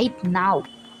richest right now.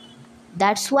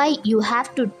 That's why you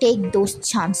have to take those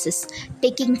chances.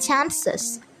 Taking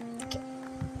chances.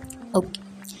 Okay.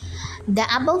 The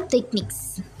above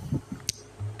techniques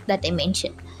that I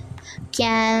mentioned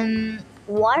can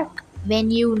work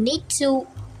when you need to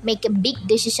make a big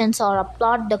decisions or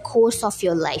plot the course of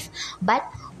your life. But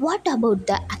what about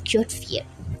the acute fear?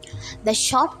 The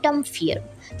short-term fear.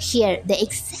 Here, the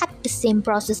exact same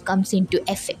process comes into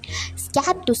effect.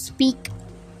 Scared to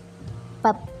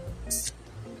pub-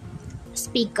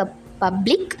 speak up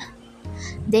public,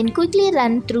 then quickly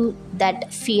run through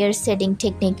that fear setting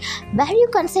technique where you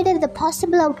consider the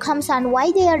possible outcomes and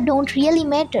why they don't really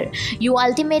matter. You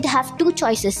ultimately have two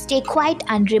choices: stay quiet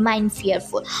and remain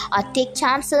fearful, or take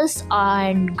chances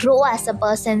and grow as a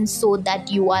person so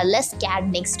that you are less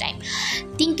scared next time.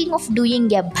 Thinking of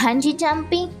doing a bungee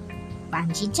jump,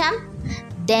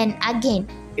 then again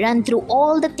run through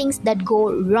all the things that go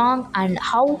wrong and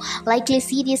how likely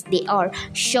serious they are.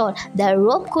 Sure, the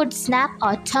rope could snap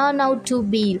or turn out to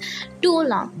be too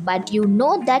long, but you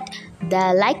know that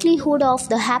the likelihood of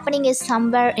the happening is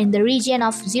somewhere in the region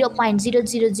of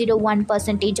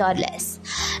 0.0001% or less.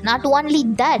 Not only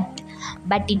that,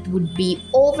 but it would be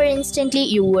over instantly.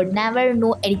 You would never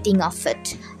know anything of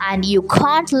it, and you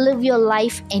can't live your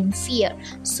life in fear.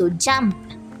 So jump.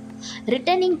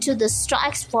 Returning to the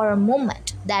strikes for a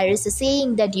moment, there is a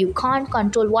saying that you can't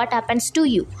control what happens to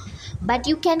you, but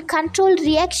you can control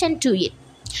reaction to it.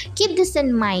 Keep this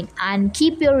in mind and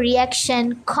keep your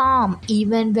reaction calm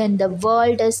even when the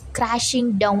world is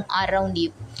crashing down around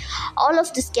you. All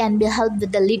of this can be helped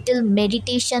with a little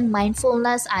meditation,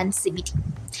 mindfulness, and CBT.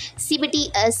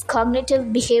 CBT is cognitive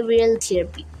behavioral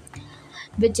therapy,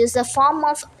 which is a form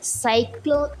of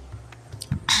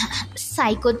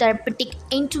psychotherapeutic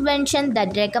intervention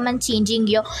that recommends changing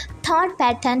your thought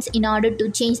patterns in order to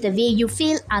change the way you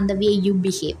feel and the way you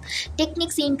behave.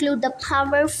 Techniques include the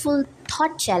powerful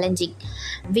thought challenging,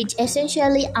 which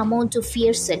essentially amount to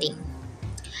fear setting.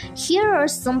 Here are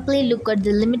simply look at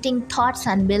the limiting thoughts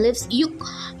and beliefs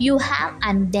you have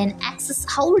and then access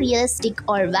how realistic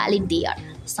or valid they are.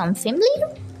 Sound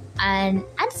familiar? And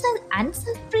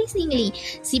unsurprisingly,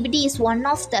 CBT is one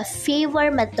of the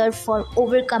favored methods for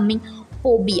overcoming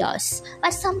phobias.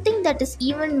 But something that is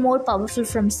even more powerful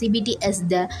from CBT is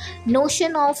the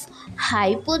notion of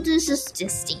hypothesis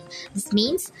testing. This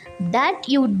means that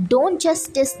you don't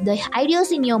just test the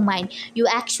ideas in your mind, you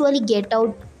actually get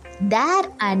out there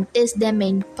and test them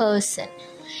in person.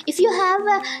 If you have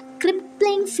a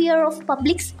crippling fear of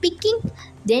public speaking,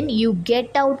 then you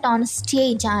get out on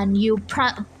stage and you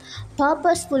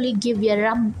purposefully give a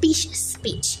rubbish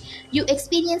speech. You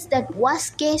experience that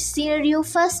worst case scenario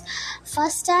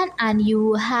firsthand, and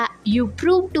you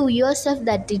prove to yourself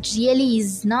that it really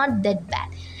is not that bad.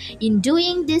 In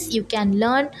doing this, you can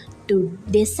learn to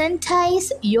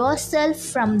desensitize yourself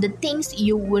from the things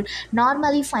you would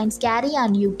normally find scary,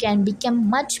 and you can become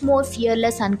much more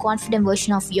fearless and confident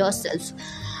version of yourself.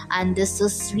 And this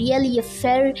is really a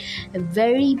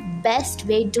very best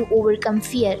way to overcome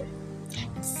fear.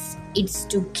 It's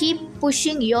to keep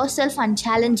pushing yourself and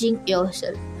challenging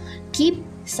yourself. Keep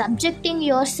subjecting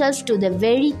yourself to the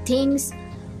very things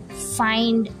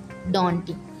find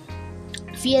daunting.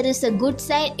 Fear is a good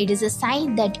sign. It is a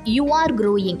sign that you are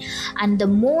growing, and the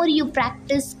more you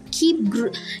practice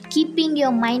keeping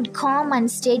your mind calm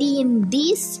and steady in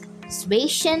this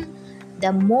situation,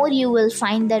 the more you will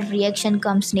find that reaction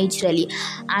comes naturally.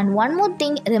 And one more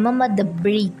thing, remember the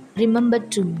breathe. remember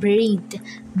to breathe.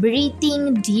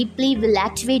 Breathing deeply will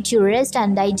activate your rest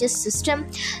and digest system,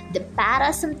 the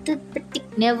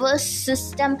parasympathetic nervous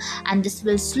system, and this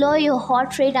will slow your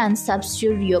heart rate and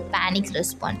substitute your panic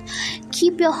response.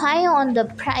 Keep your eye on the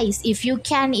prize. If you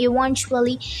can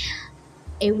eventually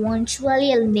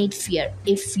eliminate fear,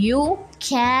 if you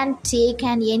can take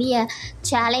any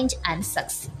challenge and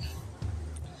succeed.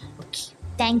 Okay,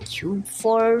 thank you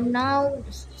for now.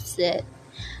 So,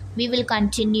 we will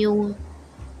continue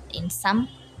in some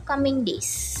coming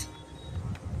days.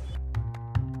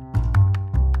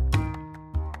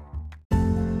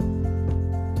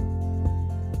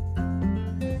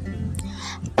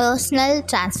 Personal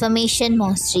Transformation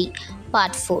Mastery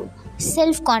Part 4,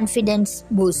 Self Confidence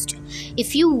Boost.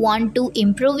 If you want to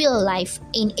improve your life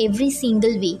in every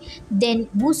single way, then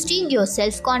boosting your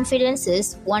self confidence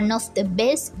is one of the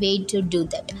best way to do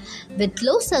that. With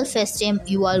low self esteem,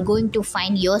 you are going to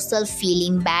find yourself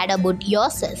feeling bad about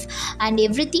yourself, and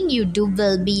everything you do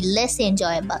will be less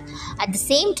enjoyable. At the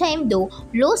same time, though,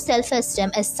 low self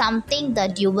esteem is something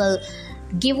that you will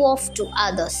give off to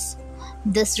others.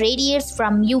 This radiates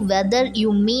from you whether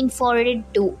you mean for it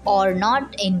to or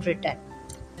not in return.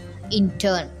 In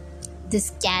turn,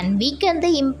 this can weaken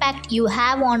the impact you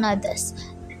have on others.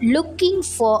 Looking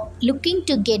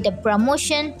to get a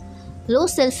promotion, low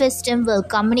self-esteem will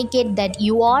communicate that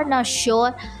you are not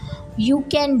sure you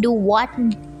can do what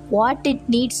it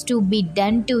needs to be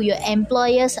done to your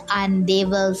employers, and they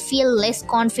will feel less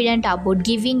confident about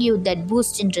giving you that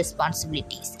boost in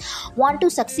responsibilities. Want to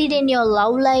succeed in your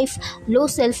love life? Low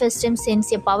self-esteem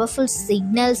sends you powerful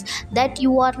signals that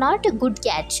you are not a good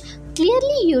catch.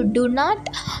 Clearly you do not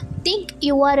think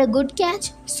you are a good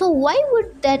catch, so why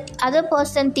would that other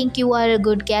person think you are a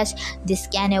good catch? This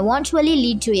can eventually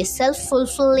lead to a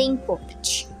self-fulfilling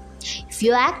prophecy. If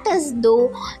you act as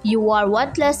though you are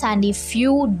worthless and if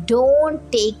you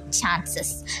don't take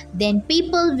chances, then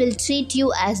people will treat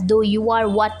you as though you are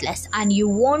worthless and you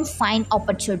won't find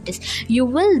opportunities. You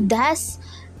will thus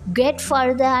get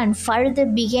further and further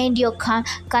behind your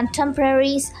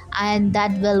contemporaries, and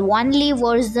that will only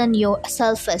worsen your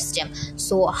self-esteem.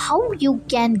 So how you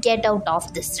can get out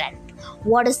of this trend?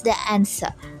 What is the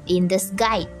answer? In this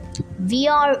guide, we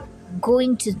are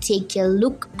going to take a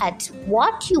look at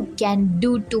what you can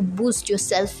do to boost your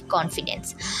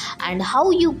self-confidence and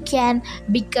how you can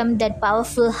become that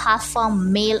powerful alpha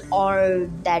male or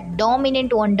that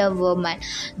dominant Wonder Woman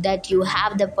that you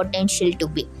have the potential to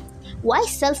be. Why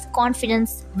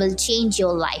self-confidence will change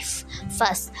your life.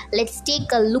 First, let's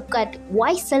take a look at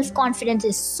why self-confidence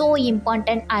is so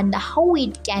important and how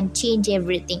it can change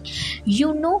everything.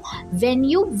 You know, when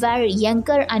you were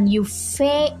younger and you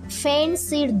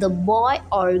fancied the boy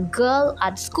or girl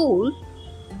at school,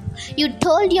 you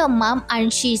told your mom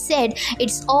and she said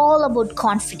it's all about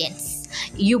confidence.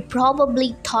 You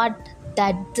probably thought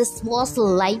that this was a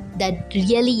lie, that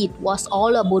really it was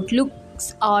all about looks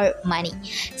or money,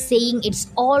 saying it's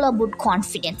all about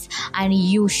confidence and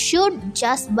you should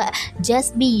just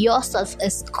be yourself. A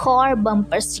score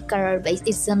bumper sticker advice.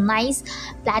 It's a nice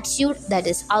platitude that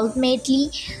is ultimately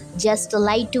just a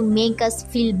lie to make us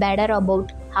feel better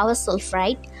about ourselves,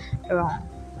 right? Wrong.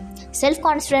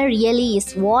 Self-confidence really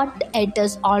is what it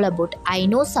is all about. I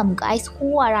know some guys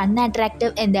who are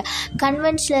unattractive in the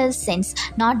conventional sense,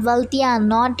 not wealthy and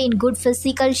not in good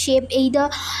physical shape either,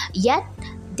 yet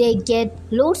they get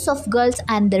loads of girls,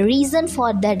 and the reason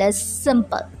for that is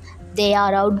simple. They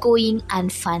are outgoing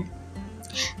and fun.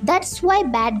 That's why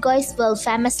bad guys will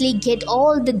famously get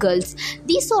all the girls.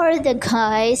 These are the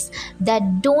guys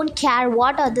that don't care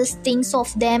what others thinks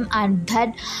of them and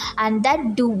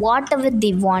that do whatever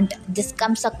they want. This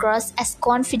comes across as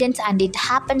confidence and it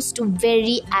happens to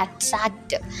very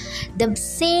attractive. The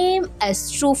same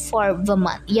is true for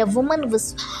women. A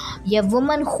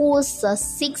woman who is a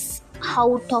 6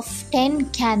 out of 10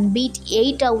 can beat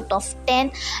 8 out of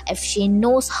 10 if she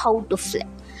knows how to flirt,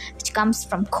 which comes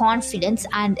from confidence,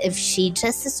 and if she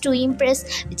dresses to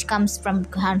impress, which comes from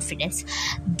confidence.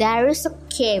 There is a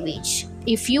caveat.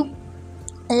 If you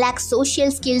lack social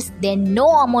skills, then no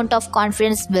amount of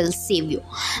confidence will save you.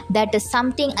 That is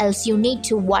something else you need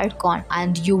to work on,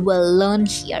 and you will learn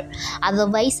here.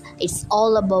 Otherwise, it's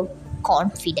all about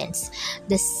confidence.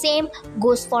 The same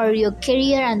goes for your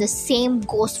career and the same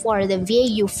goes for the way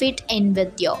you fit in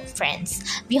with your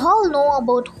friends. We all know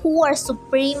about who are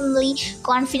supremely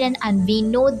confident and we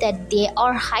know that they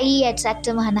are highly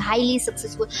attractive and highly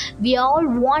successful. We all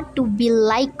want to be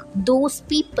like those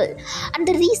people, and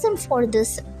the reason for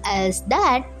this is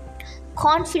that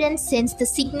confidence sends the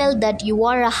signal that you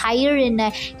are higher in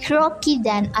a hierarchy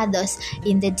than others.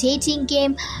 In the dating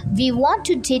game, we want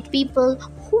to date people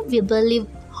who we believe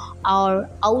are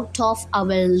out of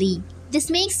our league. This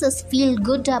makes us feel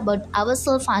good about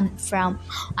ourselves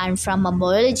and from a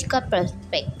biological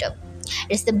perspective.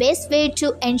 It's the best way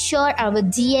to ensure our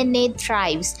DNA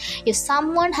thrives. If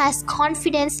someone has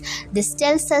confidence, this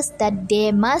tells us that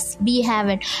they must be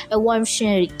having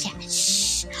evolutionary cash.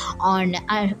 On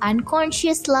an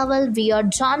unconscious level, we are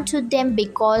drawn to them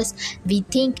because we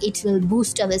think it will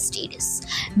boost our status.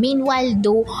 Meanwhile,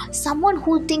 though, someone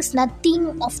who thinks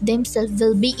nothing of themselves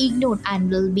will be ignored and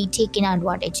will be taken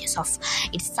advantage of.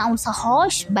 It sounds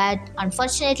harsh, but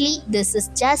unfortunately, this is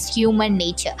just human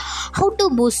nature. How to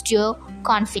boost your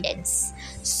confidence?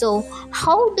 So,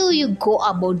 how do you go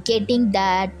about getting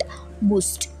that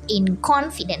boost in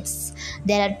confidence?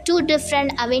 There are two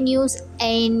different avenues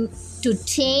to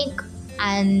take,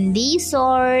 and these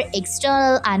are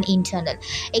external and internal.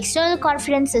 External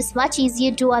confidence is much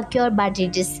easier to acquire, but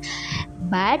it's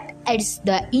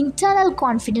the internal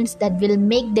confidence that will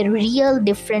make the real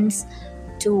difference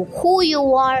to who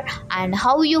you are and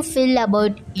how you feel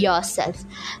about yourself.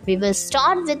 We will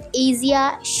start with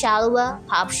easier, shallower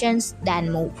options,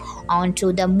 then move on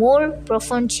to the more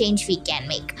profound change we can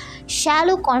make.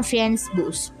 Shallow confidence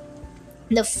boost.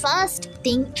 The first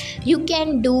thing you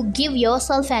can do, give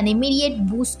yourself an immediate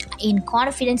boost in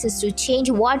confidence, is to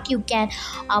change what you can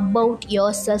about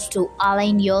yourself to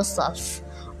align yourself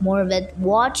more with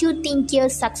what you think a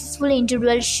successful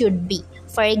individual should be.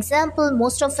 For example,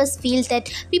 most of us feel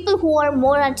that people who are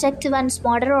more attractive and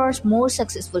smarter are more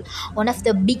successful. One of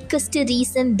the biggest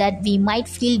reasons that we might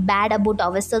feel bad about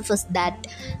ourselves is that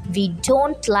we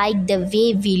don't like the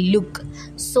way we look.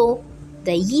 So,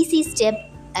 the easy step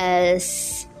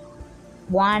is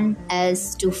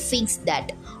to fix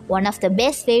that. One of the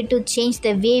best way to change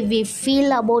the way we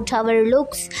feel about our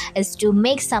looks is to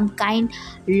make some kind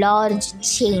large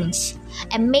change.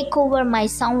 A makeover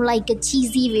might sound like a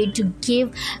cheesy way to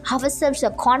give ourselves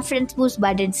a confidence boost,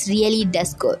 but it's really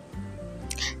does good.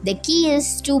 The key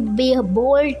is to be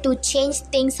bold to change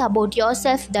things about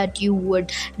yourself that you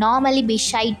would normally be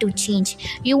shy to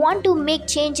change. You want to make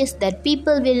changes that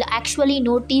people will actually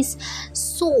notice,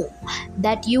 so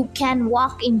that you can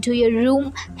walk into your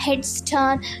room heads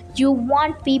turn. You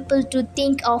want people to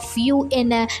think of you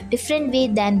in a different way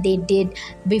than they did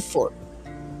before.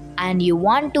 And you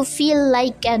want to feel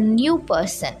like a new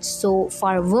person. So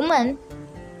for women,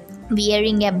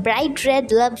 wearing a bright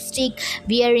red lipstick,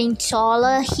 wearing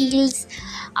taller heels,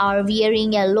 or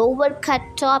wearing a lower cut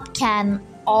top can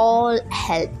all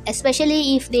help,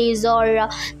 especially if these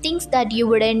are things that you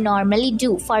wouldn't normally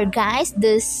do. For guys,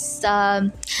 this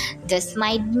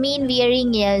might mean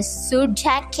wearing a suit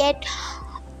jacket.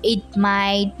 It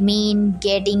might mean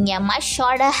getting a much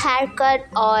shorter haircut,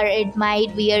 or it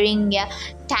might wearing a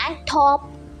tank top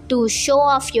to show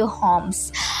off your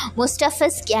arms. Most of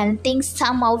us can think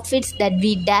some outfits that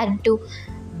we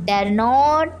dare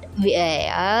not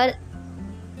wear.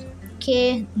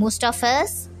 Okay, most of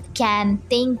us can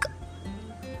think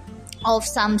of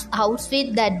some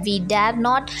outfit that we dare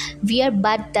not wear,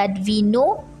 but that we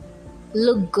know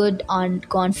look good on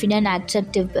confident,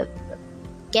 attractive people.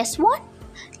 Guess what?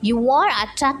 You are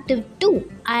attractive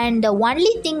too, and the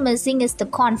only thing missing is the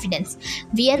confidence.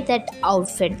 Wear that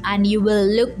outfit and you will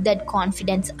look that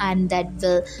confidence, and that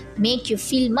will make you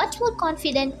feel much more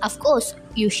confident. Of course,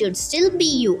 you should still be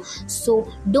you,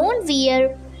 so don't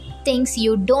wear things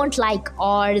you don't like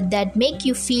or that make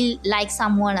you feel like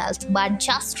someone else, but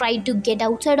just try to get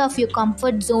outside of your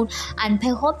comfort zone and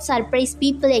perhaps surprise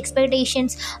people's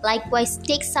expectations. Likewise,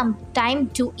 take some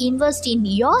time to invest in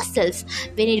yourself.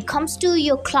 When it comes to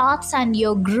your clothes and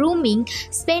your grooming,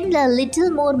 spend a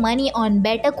little more money on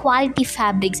better quality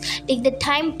fabrics. Take the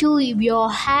time to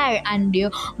your hair and your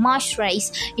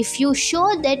moisturize. If you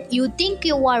show that you think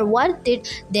you are worth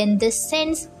it, then this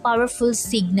sends powerful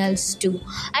signals too.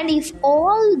 And if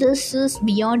all this is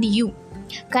beyond you,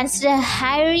 consider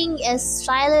hiring a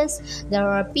stylist. There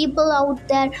are people out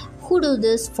there who do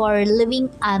this for a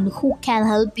living and who can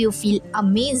help you feel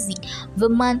amazing.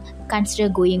 Women, consider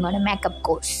going on a makeup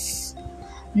course.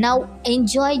 Now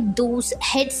enjoy those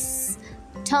heads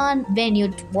turn when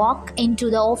you walk into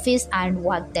the office and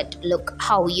what that look,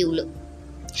 how you look.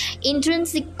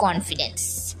 Intrinsic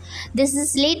confidence. This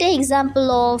is later example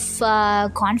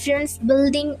of confidence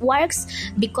building works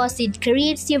because it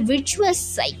creates a virtuous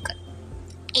cycle.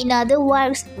 In other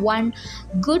words, one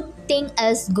good thing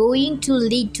is going to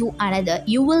lead to another.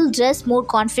 You will dress more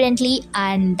confidently,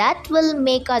 and that will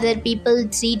make other people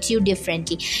treat you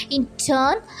differently. In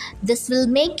turn, this will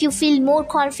make you feel more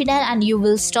confident and you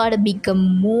will start to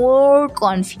become more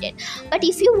confident. But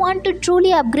if you want to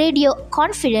truly upgrade your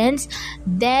confidence,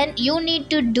 then you need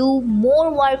to do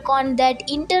more work on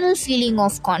that internal feeling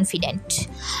of confidence.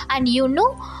 And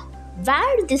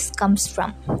where this comes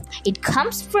from? It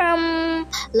comes from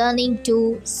learning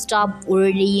to stop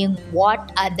worrying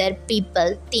what other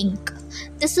people think.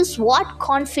 This is what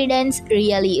confidence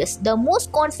really is. The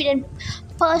most confident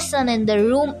person in the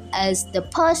room is the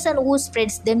person who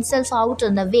spreads themselves out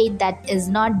in a way that is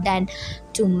not done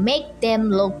to make them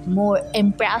look more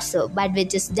impressive, but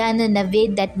which is done in a way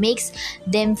that makes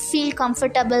them feel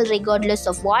comfortable regardless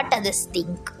of what others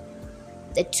think.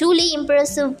 The truly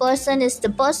impressive person is the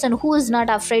person who is not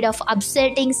afraid of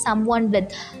upsetting someone with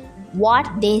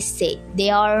what they say. They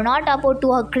are not about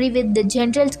to agree with the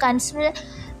general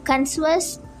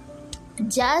consensus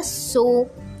just so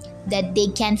that they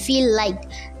can feel like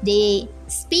they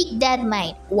speak their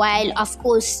mind, while of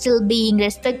course still being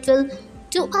respectful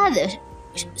to others.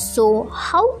 So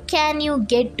how can you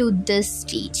get to this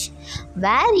stage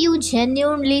where you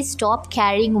genuinely stop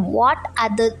caring what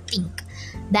others think?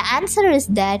 The answer is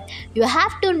that you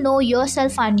have to know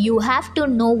yourself and you have to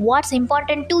know what's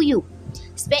important to you.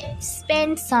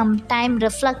 Spend some time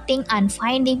reflecting and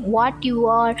finding what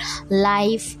your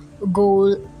life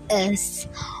goal is,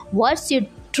 what's your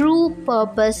true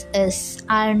purpose is,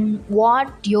 and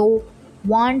what you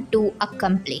want to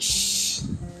accomplish.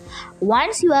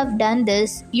 Once you have done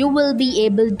this, you will be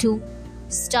able to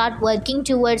start working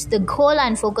towards the goal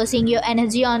and focusing your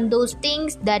energy on those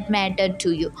things that matter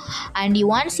to you. And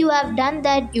once you have done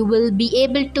that, you will be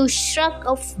able to shrug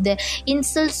off the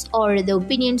insults or the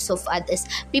opinions of others.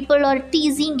 People are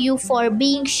teasing you for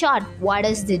being short. What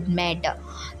does it matter?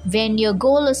 When your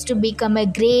goal is to become a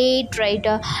great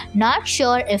writer, not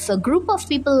sure if a group of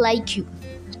people like you.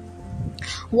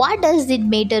 What does it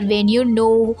matter when you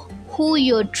know who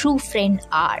your true friends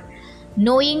are?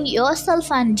 Knowing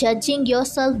yourself and judging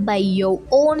yourself by your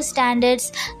own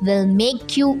standards will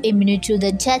make you immune to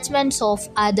the judgments of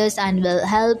others and will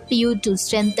help you to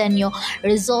strengthen your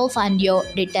resolve and your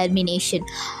determination.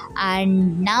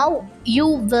 And now you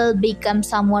will become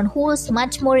someone who is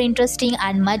much more interesting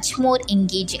and much more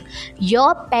engaging.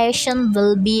 Your passion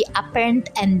will be apparent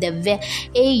in the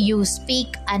way you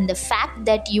speak, and the fact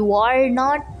that you are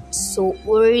not so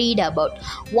worried about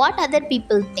what other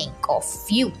people think of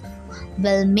you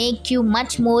will make you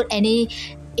much more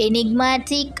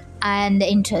enigmatic and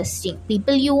interesting.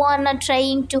 People, you are not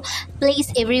trying to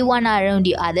please everyone around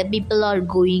you. Other people are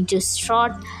going to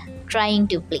start trying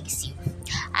to please you.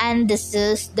 And this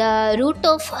is the root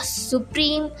of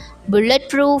supreme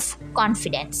bulletproof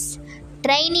confidence.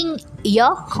 Training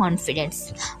your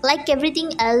confidence. Like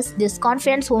everything else, this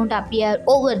confidence won't appear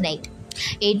overnight.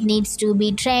 It needs to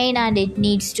be trained and it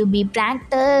needs to be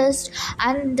practiced,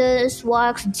 and this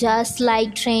works just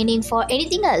like training for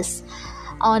anything else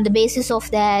on the basis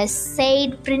of the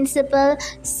SAID principle.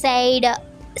 SAID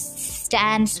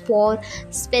stands for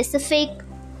specific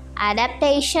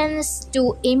adaptations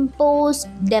to imposed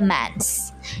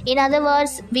demands. In other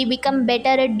words, we become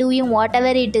better at doing whatever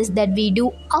it is that we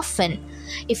do often.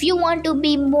 If you want to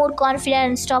be more confident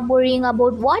and stop worrying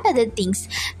about what other things,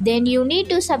 then you need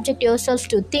to subject yourself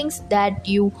to things that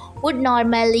you would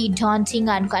normally daunting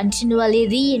and continually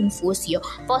reinforce your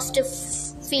positive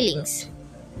feelings.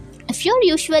 If you're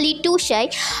usually too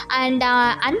shy and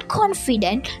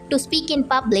unconfident to speak in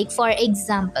public, for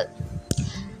example,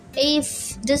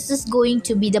 if this is going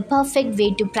to be the perfect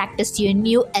way to practice your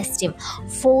new esteem,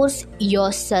 force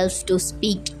yourself to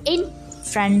speak in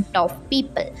front of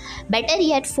people. Better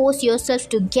yet, force yourself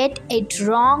to get it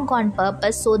wrong on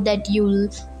purpose so that you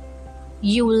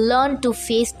learn to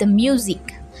face the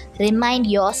music. Remind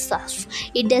yourself,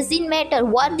 it doesn't matter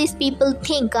what these people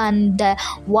think, and the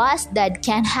worst that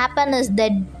can happen is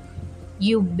that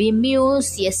you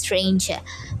bemuse a stranger.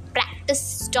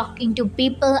 Practice talking to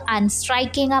people and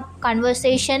striking up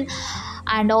conversation,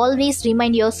 and always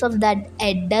remind yourself that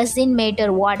it doesn't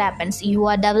matter what happens. You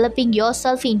are developing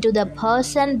yourself into the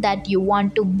person that you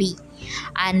want to be,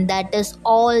 and that is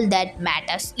all that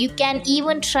matters. You can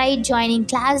even try joining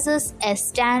classes. A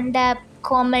stand-up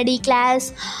comedy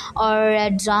class or a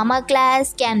drama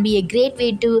class can be a great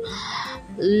way to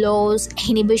lose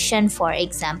inhibition. For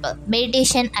example,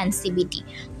 meditation and CBT,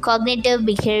 cognitive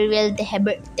behavioral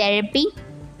therapy,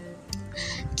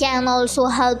 can also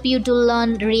help you to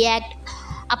learn, react,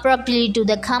 appropriately to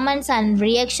the comments and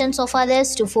reactions of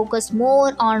others to focus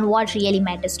more on what really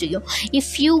matters to you.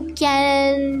 If you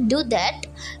can do that,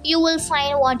 you will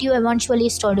find what you eventually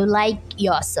start to like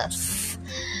yourself.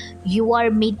 You are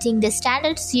meeting the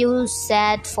standards you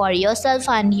set for yourself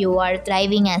and you are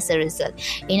thriving as a result.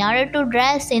 In order to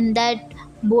dress in that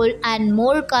bold and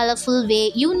more colorful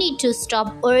way, you need to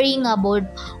stop worrying about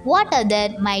what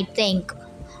others might think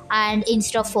and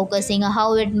instead of focusing on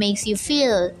how it makes you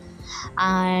feel.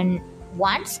 And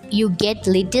once you get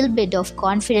little bit of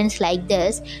confidence like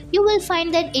this, you will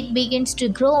find that it begins to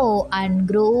grow and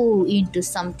grow into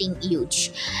something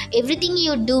huge. Everything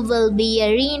you do will be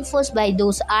reinforced by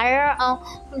those around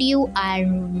you,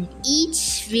 and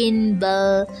each win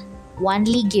will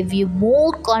only give you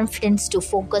more confidence to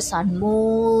focus on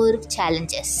more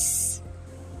challenges.